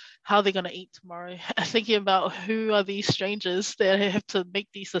about how they're going to eat tomorrow, thinking about who are these strangers that have to make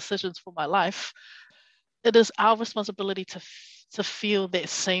these decisions for my life. It is our responsibility to feel that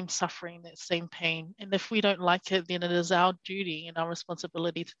same suffering, that same pain. And if we don't like it, then it is our duty and our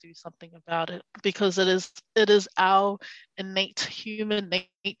responsibility to do something about it, because it is our innate human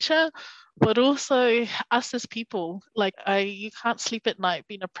nature, but also us as people. Like you can't sleep at night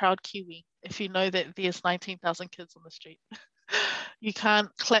being a proud Kiwi if you know that there's 19,000 kids on the street. You can't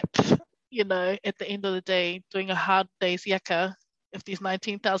clap, you know, at the end of the day doing a hard day's yaka if there's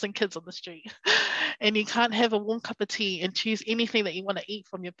 19,000 kids on the street. And you can't have a warm cup of tea and choose anything that you want to eat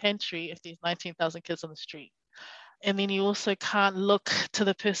from your pantry if there's 19,000 kids on the street. And then you also can't look to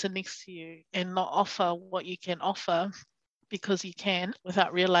the person next to you and not offer what you can offer because you can,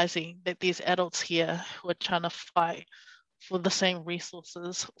 without realizing that there's adults here who are trying to fight for the same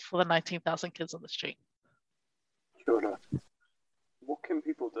resources for the 19,000 kids on the street. Sure. What can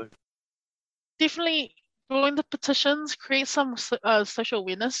people do? Definitely join the petitions, create some social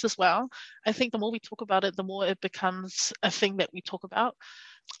awareness as well. I think the more we talk about it, the more it becomes a thing that we talk about.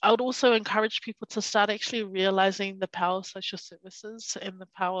 I would also encourage people to start actually realizing the power of social services and the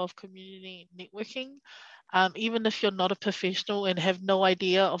power of community networking. Even if you're not a professional and have no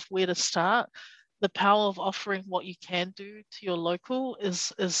idea of where to start, the power of offering what you can do to your local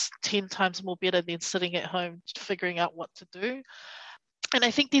is 10 times more better than sitting at home figuring out what to do. And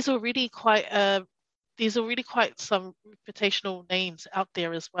I think there's already quite some reputational names out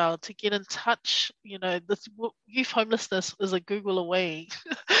there as well to get in touch. You know, this youth homelessness is a Google away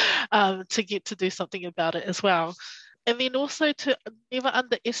to get to do something about it as well. And then also to never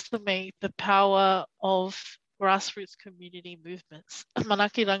underestimate the power of grassroots community movements.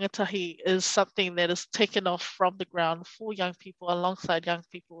 Manaki Rangatahi is something that is taken off from the ground for young people, alongside young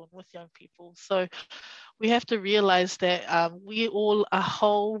people and with young people. So we have to realize that we all a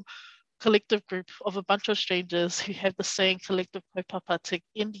whole collective group of a bunch of strangers who have the same collective kaupapa to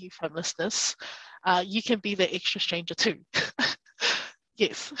end youth homelessness. You can be the extra stranger too.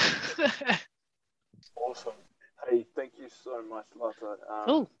 Yes. Awesome. Hey, thank you so much, Lata.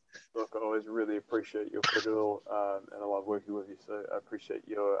 Cool. Look, I always really appreciate your goodwill, and I love working with you. So I appreciate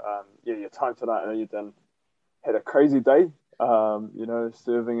your time tonight. I know you've done had a crazy day,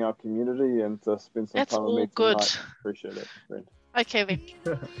 serving our community and to spend some That's time with me all good. tonight. Appreciate it, friend. Okay then.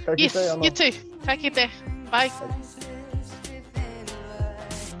 Ka kite, Yes, Anna. you too. Ka kite. Bye.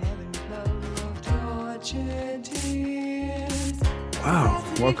 Wow,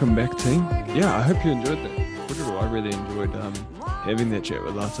 welcome back, team. Yeah, I hope you enjoyed that. I really enjoyed having that chat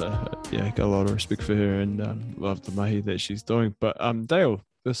with Lata. Yeah, got a lot of respect for her and love the mahi that she's doing. But Dale,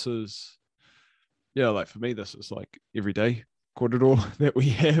 this is, like for me, this is like every day korero that we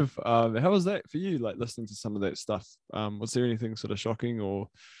have. How was that for you? Like listening to some of that stuff. Was there anything sort of shocking or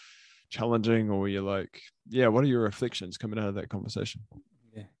challenging, or were you like, what are your reflections coming out of that conversation?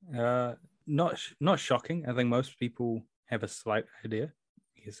 Yeah, not shocking. I think most people have a slight idea.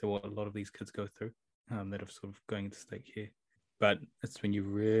 I guess what a lot of these kids go through that are sort of going into state care. But it's when you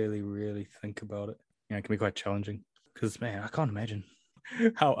really, really think about it, it can be quite challenging. Because man, I can't imagine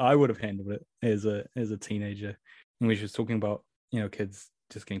how I would have handled it as a teenager. And we were just talking about, kids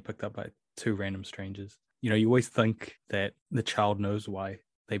just getting picked up by two random strangers. You always think that the child knows why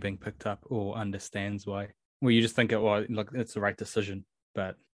they're being picked up or understands why. Well, you just think, look, it's the right decision.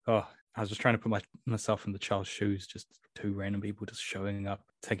 But I was just trying to put myself in the child's shoes, just two random people just showing up,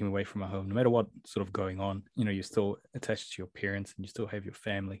 taking me away from my home, no matter what sort of going on. You're still attached to your parents and you still have your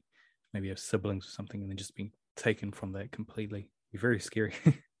family, maybe you have siblings or something, and then just being taken from that completely. It'd be very scary.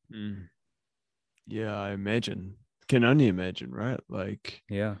 Yeah, I imagine. Can only imagine, right? Like,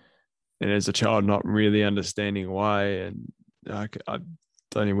 yeah. And as a child, not really understanding why, and I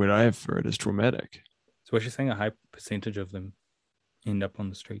don't know what I have for it is traumatic. So what you're saying, a high percentage of them end up on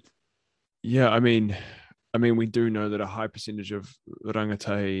the streets? Yeah, I mean, we do know that a high percentage of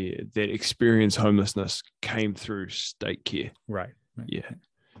rangatahi that experience homelessness came through state care. Right. Yeah.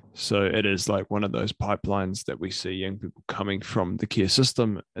 So it is like one of those pipelines that we see young people coming from the care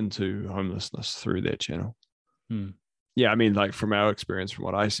system into homelessness through that channel. Yeah, I mean, like from our experience, from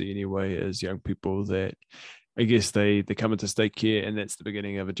what I see anyway, is young people that I guess they come into state care and that's the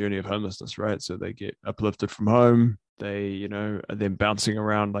beginning of a journey of homelessness, right? So they get uplifted from home. They, are then bouncing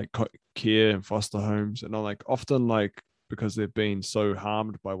around like care and foster homes, and like often like because they've been so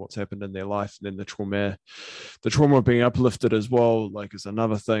harmed by what's happened in their life, and then the trauma of being uplifted as well, like is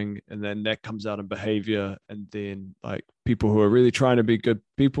another thing, and then that comes out in behavior, and then like people who are really trying to be good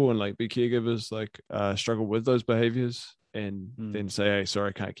people and like be caregivers like struggle with those behaviors and then say, hey, sorry,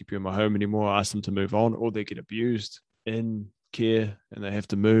 I can't keep you in my home anymore, ask them to move on, or they get abused in care and they have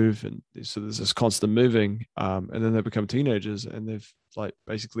to move, and so there's this constant moving, and then they become teenagers and they've like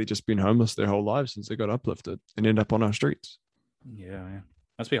basically just been homeless their whole lives since they got uplifted and end up on our streets. Yeah,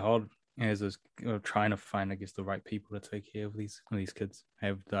 must be hard as trying to find, I guess, the right people to take care of these kids.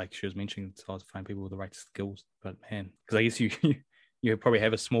 Have, like she was mentioning, it's hard to find people with the right skills, but man, because I guess you probably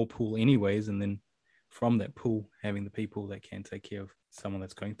have a small pool anyways, and then from that pool having the people that can take care of someone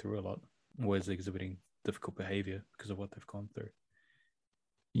that's going through a lot or is exhibiting difficult behavior because of what they've gone through.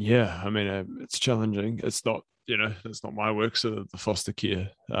 Yeah, I mean, it's challenging. It's not, it's not my work, so the foster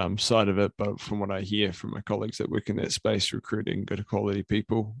care side of it, but from what I hear from my colleagues that work in that space, recruiting good quality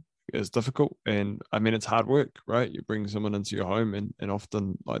people is difficult. And I mean, it's hard work, right? You bring someone into your home and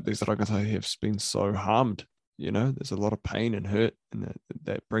often like these rangatahi have been so harmed, there's a lot of pain and hurt, and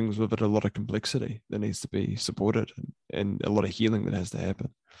that brings with it a lot of complexity that needs to be supported and a lot of healing that has to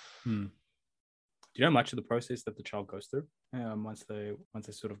happen. Do you know much of the process that the child goes through once they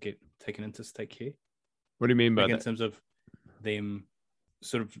sort of get taken into state care? What do you mean by that? In terms of them,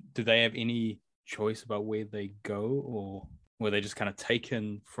 sort of, do they have any choice about where they go, or were they just kind of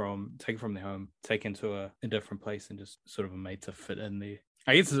taken from their home, taken to a different place, and just sort of made to fit in there?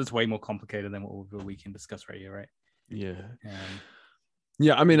 I guess it's way more complicated than what we can discuss right here, right? Yeah.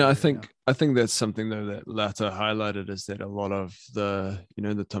 Yeah, I mean, I think that's something though that Lata highlighted, is that a lot of the,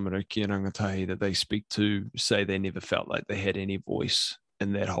 the tamariki and rangatahi that they speak to say they never felt like they had any voice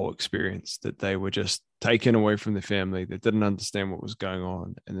in that whole experience, that they were just taken away from their family, they didn't understand what was going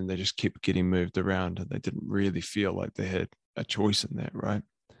on, and then they just kept getting moved around, and they didn't really feel like they had a choice in that, right?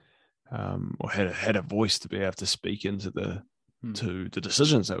 Or had a voice to be able to speak into to the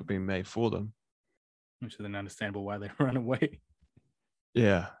decisions that were being made for them. Which is then understandable why they run away.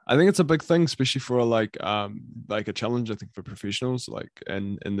 Yeah, I think it's a big thing, especially for like a challenge, I think, for professionals, like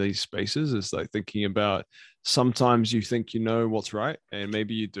in these spaces, is like thinking about sometimes you think you know what's right, and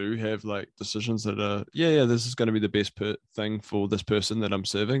maybe you do have like decisions that are, this is going to be the best thing for this person that I'm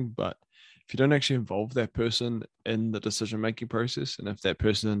serving, but if you don't actually involve that person in the decision-making process, and if that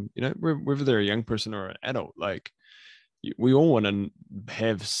person, whether they're a young person or an adult, like we all want to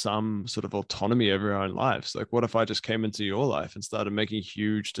have some sort of autonomy over our own lives. Like, what if I just came into your life and started making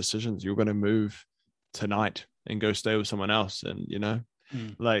huge decisions? You're going to move tonight and go stay with someone else, and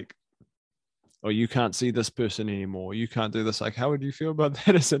Mm. like, or you can't see this person anymore, you can't do this. Like, how would you feel about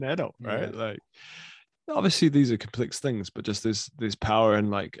that as an adult, right? Yeah. Like, obviously these are complex things, but just there's power in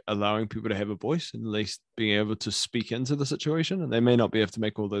like allowing people to have a voice and at least being able to speak into the situation. And they may not be able to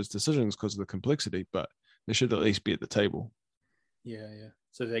make all those decisions because of the complexity, but they should at least be at the table. Yeah.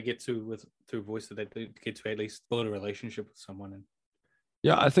 So they get to through voice, that they get to at least build a relationship with someone. And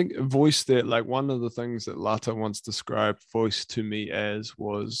Yeah, I think voice there, like one of the things that Lata once described voice to me as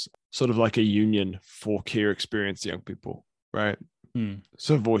was sort of like a union for care experienced young people, right?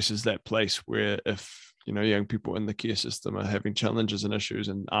 So voice is that place where if, young people in the care system are having challenges and issues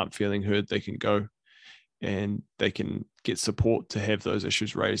and aren't feeling heard, they can go and they can get support to have those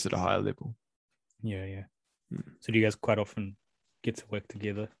issues raised at a higher level. Yeah. So do you guys quite often get to work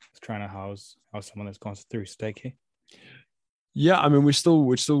together, trying to house someone that's gone through stay care? Yeah, I mean, we're still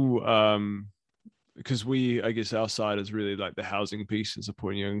because I guess our side is really like the housing piece and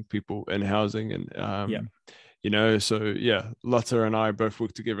supporting young people in housing. And so yeah, Lata and I both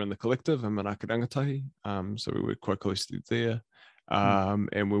work together in the collective in Manaka Rangatahi. So we work quite closely there.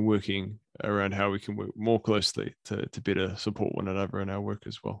 And we're working around how we can work more closely to better support one another in our work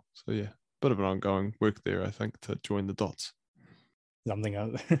as well. So yeah, bit of an ongoing work there, I think, to join the dots. Something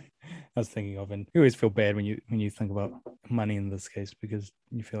I was thinking of, and you always feel bad when you think about money in this case, because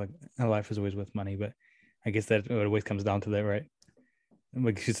you feel like our life is always with money, but I guess that it always comes down to that, right?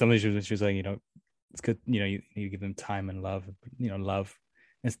 Because somebody she was saying, it's good, you give them time and love, love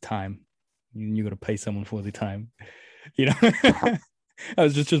is time. You got to pay someone for the time, I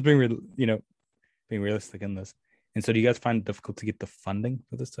was just being being realistic in this. And so do you guys find it difficult to get the funding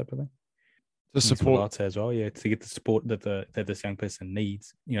for this type of thing? The support as well, to get the support that this young person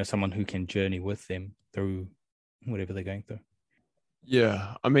needs, someone who can journey with them through whatever they're going through.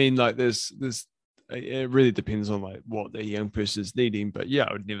 Yeah, I mean, like there's it really depends on like what the young person is needing, but yeah,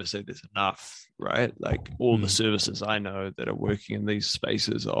 I would never say there's enough, right? Like all the services I know that are working in these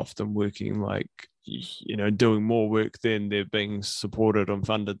spaces are often working like doing more work than they're being supported and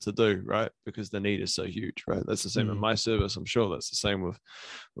funded to do, right? Because the need is so huge, right? That's the same in my service. I'm sure that's the same with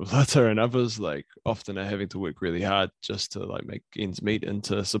Lata and others. Like often are having to work really hard just to like make ends meet and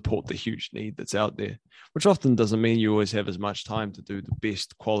to support the huge need that's out there, which often doesn't mean you always have as much time to do the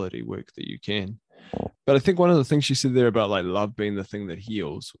best quality work that you can. But I think one of the things she said there about like love being the thing that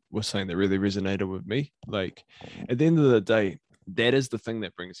heals was something that really resonated with me. Like at the end of the day, that is the thing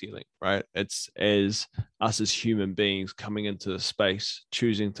that brings healing, right? It's as us as human beings coming into the space,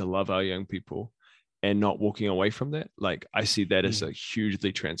 choosing to love our young people and not walking away from that. Like I see that as a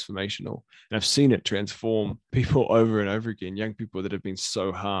hugely transformational, and I've seen it transform people over and over again, young people that have been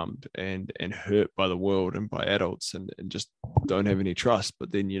so harmed and hurt by the world and by adults and just don't have any trust.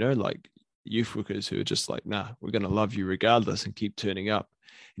 But then, like youth workers who are just like, nah, we're going to love you regardless and keep turning up.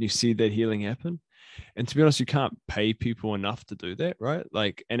 And you see that healing happen. And to be honest, you can't pay people enough to do that, right?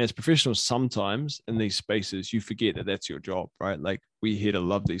 Like, and as professionals, sometimes in these spaces, you forget that that's your job, right? Like, we're here to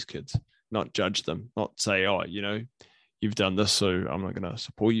love these kids, not judge them, not say, oh, you've done this, so I'm not going to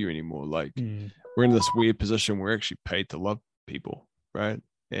support you anymore. Like, we're in this weird position. We're actually paid to love people, right?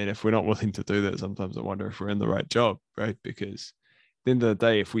 And if we're not willing to do that, sometimes I wonder if we're in the right job, right? Because at the end of the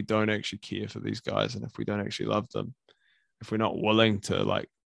day, if we don't actually care for these guys and if we don't actually love them, if we're not willing to like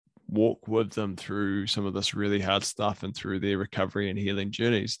walk with them through some of this really hard stuff and through their recovery and healing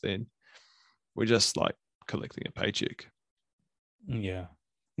journeys, then we're just like collecting a paycheck. Yeah,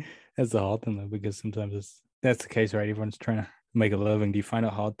 that's the hard thing though, because sometimes that's the case, right? Everyone's trying to make a living. Do you find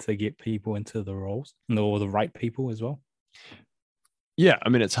it hard to get people into the roles or the right people as well? Yeah, I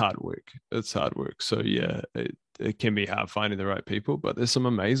mean, it's hard work. It's hard work. So yeah, it can be hard finding the right people, but there's some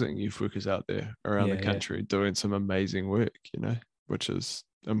amazing youth workers out there around the country doing some amazing work, which is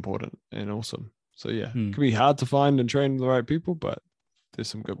important and awesome. So yeah, it can be hard to find and train the right people, but there's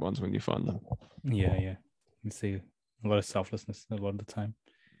some good ones when you find them. Yeah. You see a lot of selflessness a lot of the time.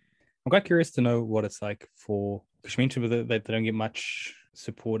 I'm quite curious to know what it's like for, because you mentioned that they don't get much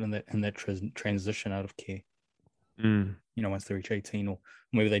support in that transition out of care. Once they reach 18, or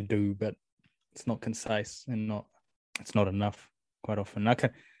maybe they do, but it's not concise and it's not enough quite often. I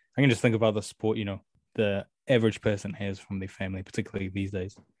can just think about the support, the average person has from their family, particularly these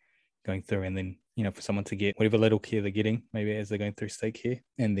days, going through, and then, for someone to get whatever little care they're getting, maybe as they're going through state care,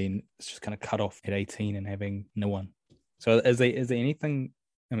 and then it's just kind of cut off at 18 and having no one. So is there anything,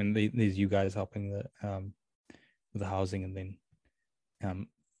 I mean, there's you guys helping with the housing and then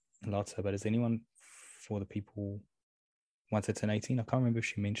lots of, but is anyone for the people once it's an 18? I can't remember if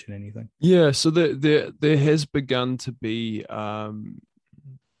she mentioned anything. Yeah, so there has begun to be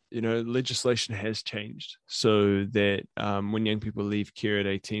legislation has changed so that when young people leave care at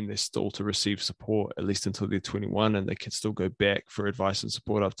 18, they're still to receive support at least until they're 21, and they can still go back for advice and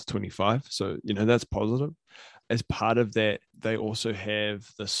support up to 25. So, that's positive. As part of that, they also have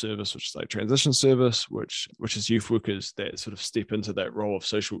the service, which is like transition service, which is youth workers that sort of step into that role of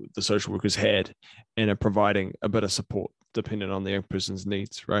the social workers had, and are providing a bit of support depending on the young person's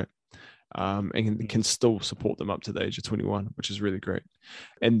needs, right? And can still support them up to the age of 21, which is really great.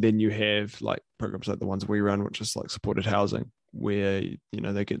 And then you have like programs like the ones we run, which is like supported housing, where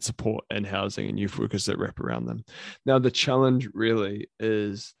they get support in housing and youth workers that wrap around them. Now the challenge really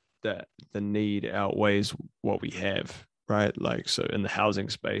is that the need outweighs what we have, right? Like, so in the housing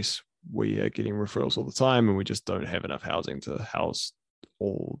space, we are getting referrals all the time, and we just don't have enough housing to house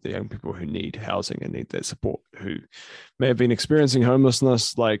all the young people who need housing and need that support, who may have been experiencing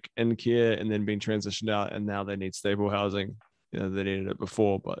homelessness like in care and then being transitioned out, and now they need stable housing. They needed it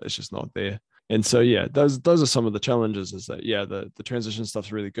before, but it's just not there. And so, those are some of the challenges. Is that the transition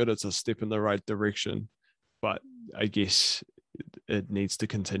stuff's really good. It's a step in the right direction, but I guess it needs to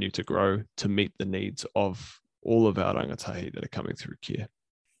continue to grow to meet the needs of all of our rangatahi that are coming through care.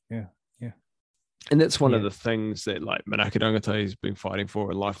 Yeah. And that's one of the things that like Manaki Rangatahi has been fighting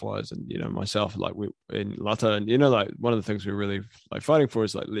for in LifeWise, and myself, like we in Lata, and like one of the things we're really like fighting for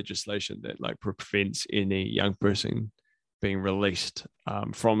is like legislation that like prevents any young person being released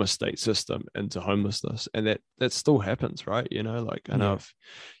from a state system into homelessness. And that still happens, right? Like I know of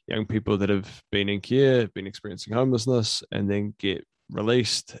young people that have been in care, have been experiencing homelessness, and then get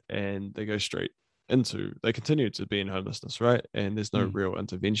released, and they continue to be in homelessness, right? And there's no real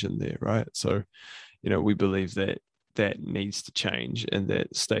intervention there, right? So, we believe that needs to change, and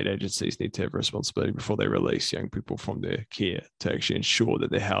that state agencies need to have responsibility before they release young people from their care to actually ensure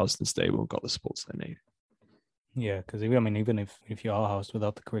that they're housed and stable and got the supports they need. Yeah, because even if you are housed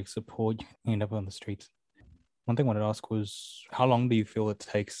without the correct support, you end up on the streets. One thing I wanted to ask was, how long do you feel it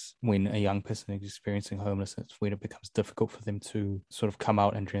takes when a young person is experiencing homelessness, when it becomes difficult for them to sort of come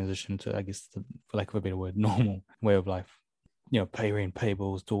out and transition to, I guess, for lack of a better word, normal way of life? Pay rent, pay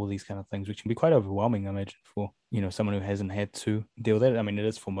bills, do all these kind of things, which can be quite overwhelming, I imagine, for, someone who hasn't had to deal with it. I mean, it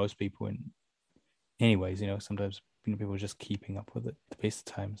is for most people in anyways, sometimes people are just keeping up with it at the best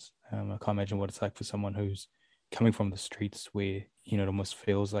of times. I can't imagine what it's like for someone who's coming from the streets, where it almost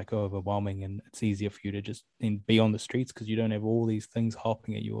feels like overwhelming, and it's easier for you to just then be on the streets because you don't have all these things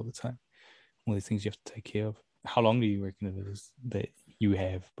hopping at you all the time, all these things you have to take care of. How long do you reckon it is that you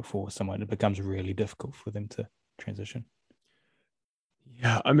have before it becomes really difficult for them to transition?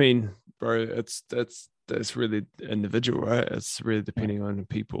 Yeah, I mean, bro, that's really individual, right? It's really depending on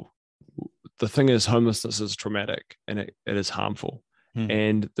people. The thing is, homelessness is traumatic, and it is harmful.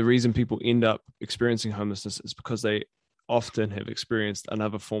 And the reason people end up experiencing homelessness is because they often have experienced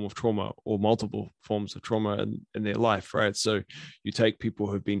another form of trauma or multiple forms of trauma in their life, right? So you take people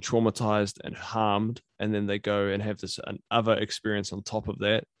who've been traumatized and harmed, and then they go and have this other experience on top of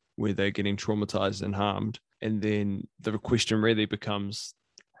that, where they're getting traumatized and harmed. And then the question really becomes,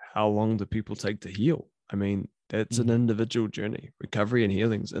 how long do people take to heal? I mean, that's an individual journey. Recovery and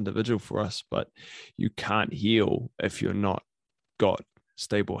healing is individual for us, but you can't heal if you're not got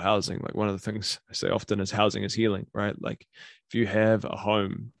stable housing. Like, one of the things I say often is housing is healing, right? Like, if you have a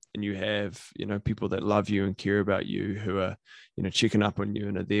home and you have, people that love you and care about you, who are, checking up on you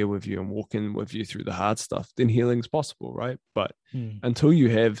and are there with you and walking with you through the hard stuff, then healing's possible, right? But until you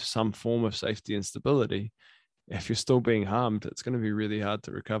have some form of safety and stability, if you're still being harmed, it's going to be really hard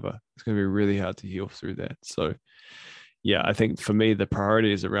to recover. It's going to be really hard to heal through that. So I think for me, the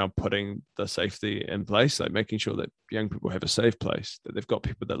priority is around putting the safety in place, like making sure that young people have a safe place, that they've got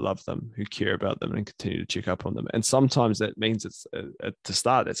people that love them, who care about them and continue to check up on them. And sometimes that means it's to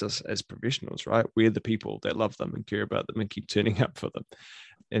start, it's us as professionals, right? We're the people that love them and care about them and keep turning up for them.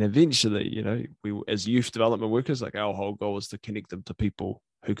 And eventually, we as youth development workers, like, our whole goal is to connect them to people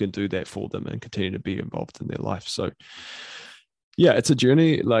who can do that for them and continue to be involved in their life. So it's a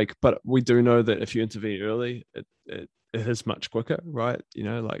journey, but we do know that if you intervene early, it is much quicker, right?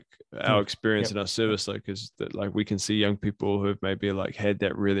 Like, our experience in our service, is that, we can see young people who have maybe had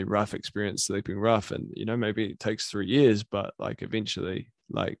that really rough experience, sleeping rough, and maybe it takes 3 years, but eventually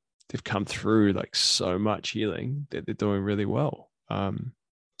they've come through so much healing that they're doing really well.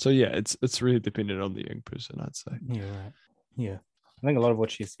 So it's really dependent on the young person, I'd say. Yeah, right. Yeah, I think a lot of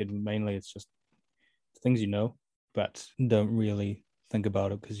what she said, mainly it's just things but don't really think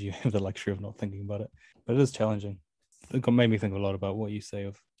about it because you have the luxury of not thinking about it. But it is challenging. It made me think a lot about what you say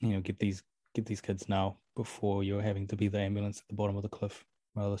of, get these kids now before you're having to be the ambulance at the bottom of the cliff,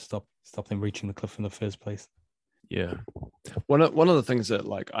 rather stop them reaching the cliff in the first place. Yeah. One of the things that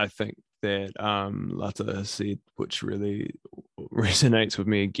like I think that Lata has said, which really resonates with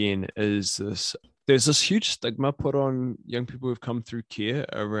me again, is this: there's this huge stigma put on young people who've come through care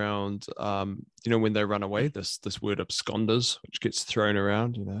around when they run away, this word absconders, which gets thrown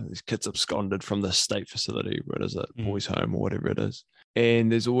around, these kids absconded from the state facility, what is it, boys home or whatever it is.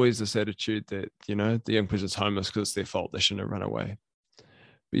 And there's always this attitude that, the young person's homeless because it's their fault, they shouldn't have run away.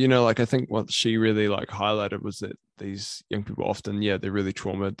 But, like, I think what she really like highlighted was that these young people often, they're really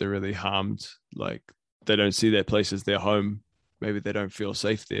traumatized, they're really harmed. Like, they don't see their place as their home. Maybe they don't feel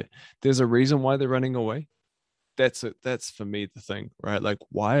safe there. There's a reason why they're running away. That's it. That's for me the thing, right? Like,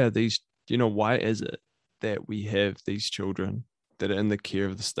 why are these, why is it that we have these children that are in the care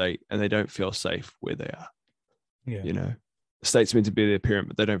of the state and they don't feel safe where they are? Yeah. The state's meant to be their parent,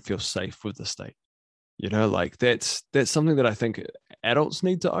 but they don't feel safe with the state. Like that's something that I think adults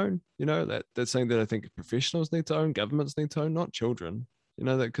need to own. That's something that I think professionals need to own, governments need to own, not children.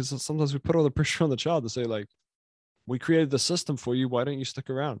 That because sometimes we put all the pressure on the child to say, like, we created the system for you, why don't you stick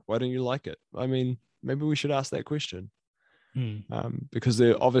around? Why don't you like it? I mean, maybe we should ask that question. Because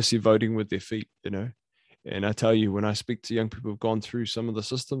they're obviously voting with their feet, And I tell you, when I speak to young people who've gone through some of the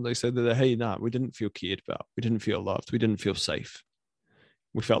system, they say that, hey, we didn't feel cared about. We didn't feel loved. We didn't feel safe.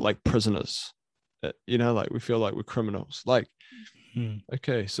 We felt like prisoners. Like we feel like we're criminals. Like,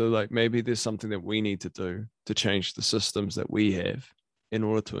 okay, so like maybe there's something that we need to do to change the systems that we have in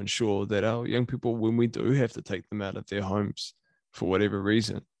order to ensure that our young people, when we do have to take them out of their homes for whatever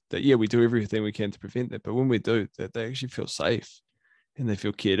reason, that we do everything we can to prevent that. But when we do, that they actually feel safe and they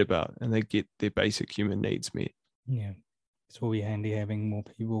feel cared about and they get their basic human needs met. Yeah. It's really handy having more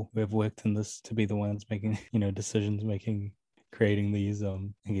people who have worked in this to be the ones making, decisions, creating these, I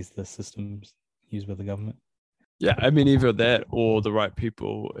guess, the systems used by the government. Yeah, I mean, either that or the right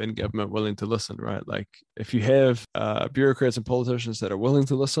people in government willing to listen, right? Like, if you have bureaucrats and politicians that are willing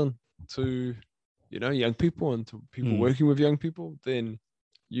to listen to, young people and to people working with young people, then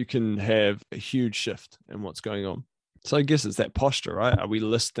you can have a huge shift in what's going on. So I guess it's that posture, right? Are we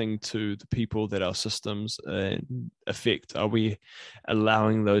listening to the people that our systems affect? Are we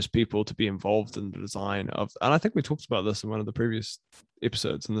allowing those people to be involved in the design of, and I think we talked about this in one of the previous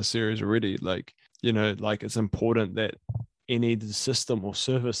episodes in the series already, like, like it's important that any system or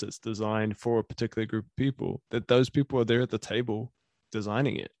service that's designed for a particular group of people, that those people are there at the table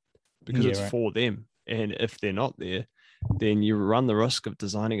designing it because it's for them. And if they're not there, then you run the risk of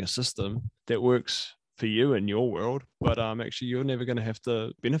designing a system that works for you in your world, but actually you're never going to have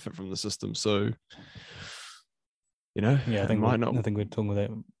to benefit from the system. So, I think we're talking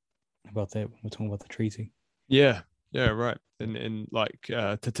about that. We're talking about the treaty. Yeah, right. And like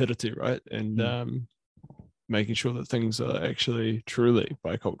tatiriti, right? And making sure that things are actually truly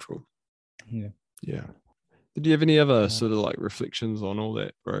bicultural. Yeah. Did you have any other sort of like reflections on all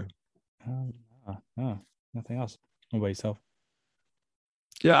that, bro? Nothing else. What about yourself?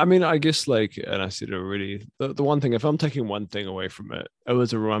 Yeah, I mean, I guess like, and I said it already, the one thing, if I'm taking one thing away from it, it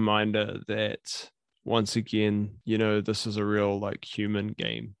was a reminder that once again, this is a real like human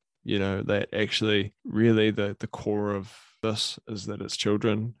game, that actually really the core of this is that it's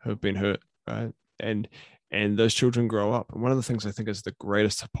children who have been hurt, right? And those children grow up. And one of the things I think is the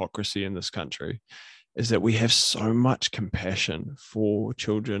greatest hypocrisy in this country is that we have so much compassion for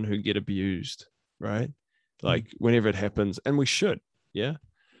children who get abused, right? Like whenever it happens, and we should, yeah.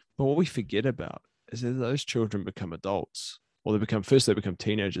 But what we forget about is that those children become adults, or they become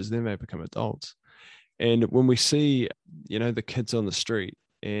teenagers, then they become adults. And when we see, the kids on the street,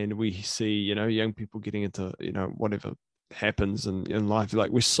 and we see, young people getting into, whatever happens in life, like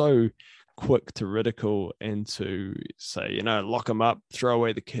we're so quick to ridicule and to say, lock them up, throw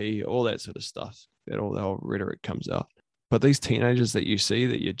away the key, all that sort of stuff, that all the whole rhetoric comes out. But these teenagers that you see,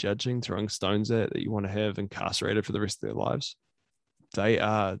 that you're judging, throwing stones at, that you want to have incarcerated for the rest of their lives, they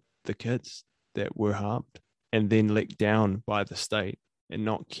are the kids that were harmed and then let down by the state and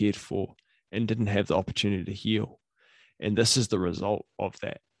not cared for and didn't have the opportunity to heal. And this is the result of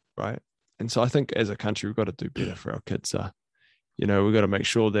that, right? And so I think as a country, we've got to do better for our kids. We've got to make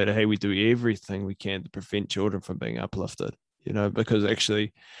sure that, hey, we do everything we can to prevent children from being uplifted, because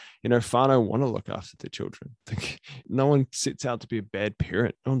actually, whānau want to look after their children. No one sets out to be a bad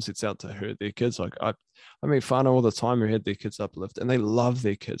parent. No one sets out to hurt their kids. Like I meet whānau all the time who had their kids uplifted and they love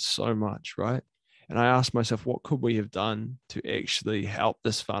their kids so much, right? And I asked myself, what could we have done to actually help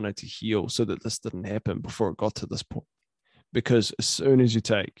this whānau to heal so that this didn't happen before it got to this point? Because as soon as you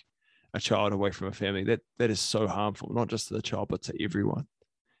take a child away from a family, that is so harmful, not just to the child, but to everyone.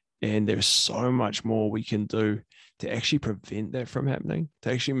 And there's so much more we can do to actually prevent that from happening,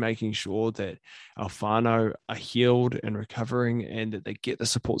 to actually making sure that our whānau are healed and recovering and that they get the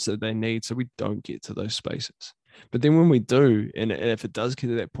supports that they need so we don't get to those spaces. But then when we do, and if it does get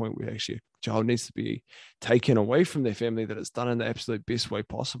to that point where actually a child needs to be taken away from their family, that it's done in the absolute best way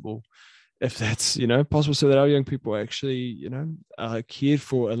possible, if that's, possible, so that our young people actually, are cared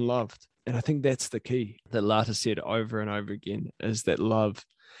for and loved. And I think that's the key that Lata said over and over again, is that love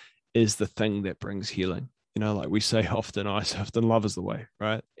is the thing that brings healing. Like we say often, I say often, love is the way,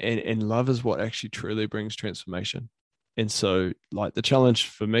 right? And love is what actually truly brings transformation. And so like the challenge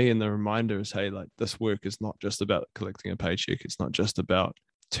for me and the reminder is, hey, like this work is not just about collecting a paycheck. It's not just about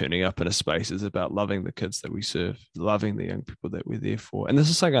turning up in a space. It's about loving the kids that we serve, loving the young people that we're there for. And this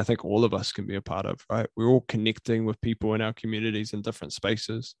is something I think all of us can be a part of, right? We're all connecting with people in our communities in different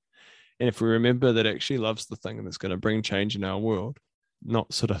spaces. And if we remember that actually love's the thing that's going to bring change in our world,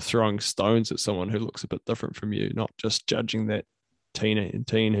 not sort of throwing stones at someone who looks a bit different from you, not just judging that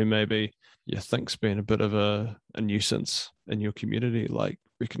teen who maybe you think's been a bit of a nuisance in your community, like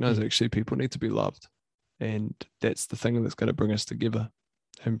recognize actually people need to be loved. And that's the thing that's going to bring us together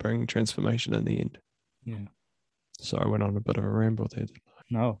and bring transformation in the end. Yeah. So I went on a bit of a ramble there.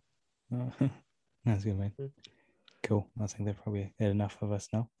 No. That's good, man. Cool. I think they've probably had enough of us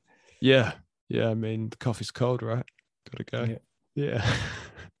now. Yeah. I mean, the coffee's cold, right? Gotta go. Yeah.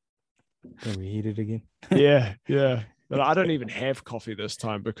 Don't reheat it again. Yeah. But I don't even have coffee this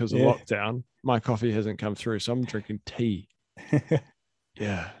time because of lockdown. My coffee hasn't come through, so I'm drinking tea.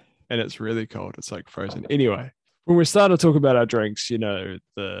 Yeah. And it's really cold. It's like frozen. Anyway, when we start to talk about our drinks,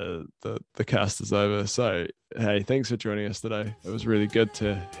 the cast is over. So, hey, thanks for joining us today. It was really good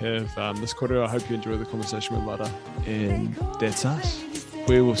to have this quarter. I hope you enjoyed the conversation with Lata. And that's us.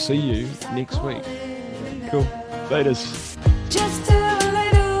 We will see you next week. Cool. Laters. Just do a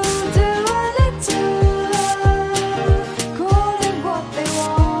little love, call it what they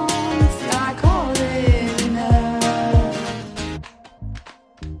want, I call it enough.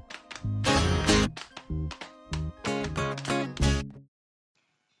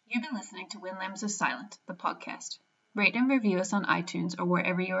 You've been listening to When Lambs Are Silent, the podcast. Rate and review us on iTunes or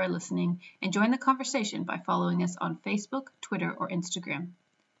wherever you are listening, and join the conversation by following us on Facebook, Twitter, or Instagram.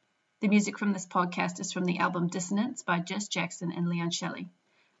 The music from this podcast is from the album Dissonance by Jess Jackson and Leon Shelley.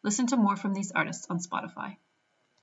 Listen to more from these artists on Spotify.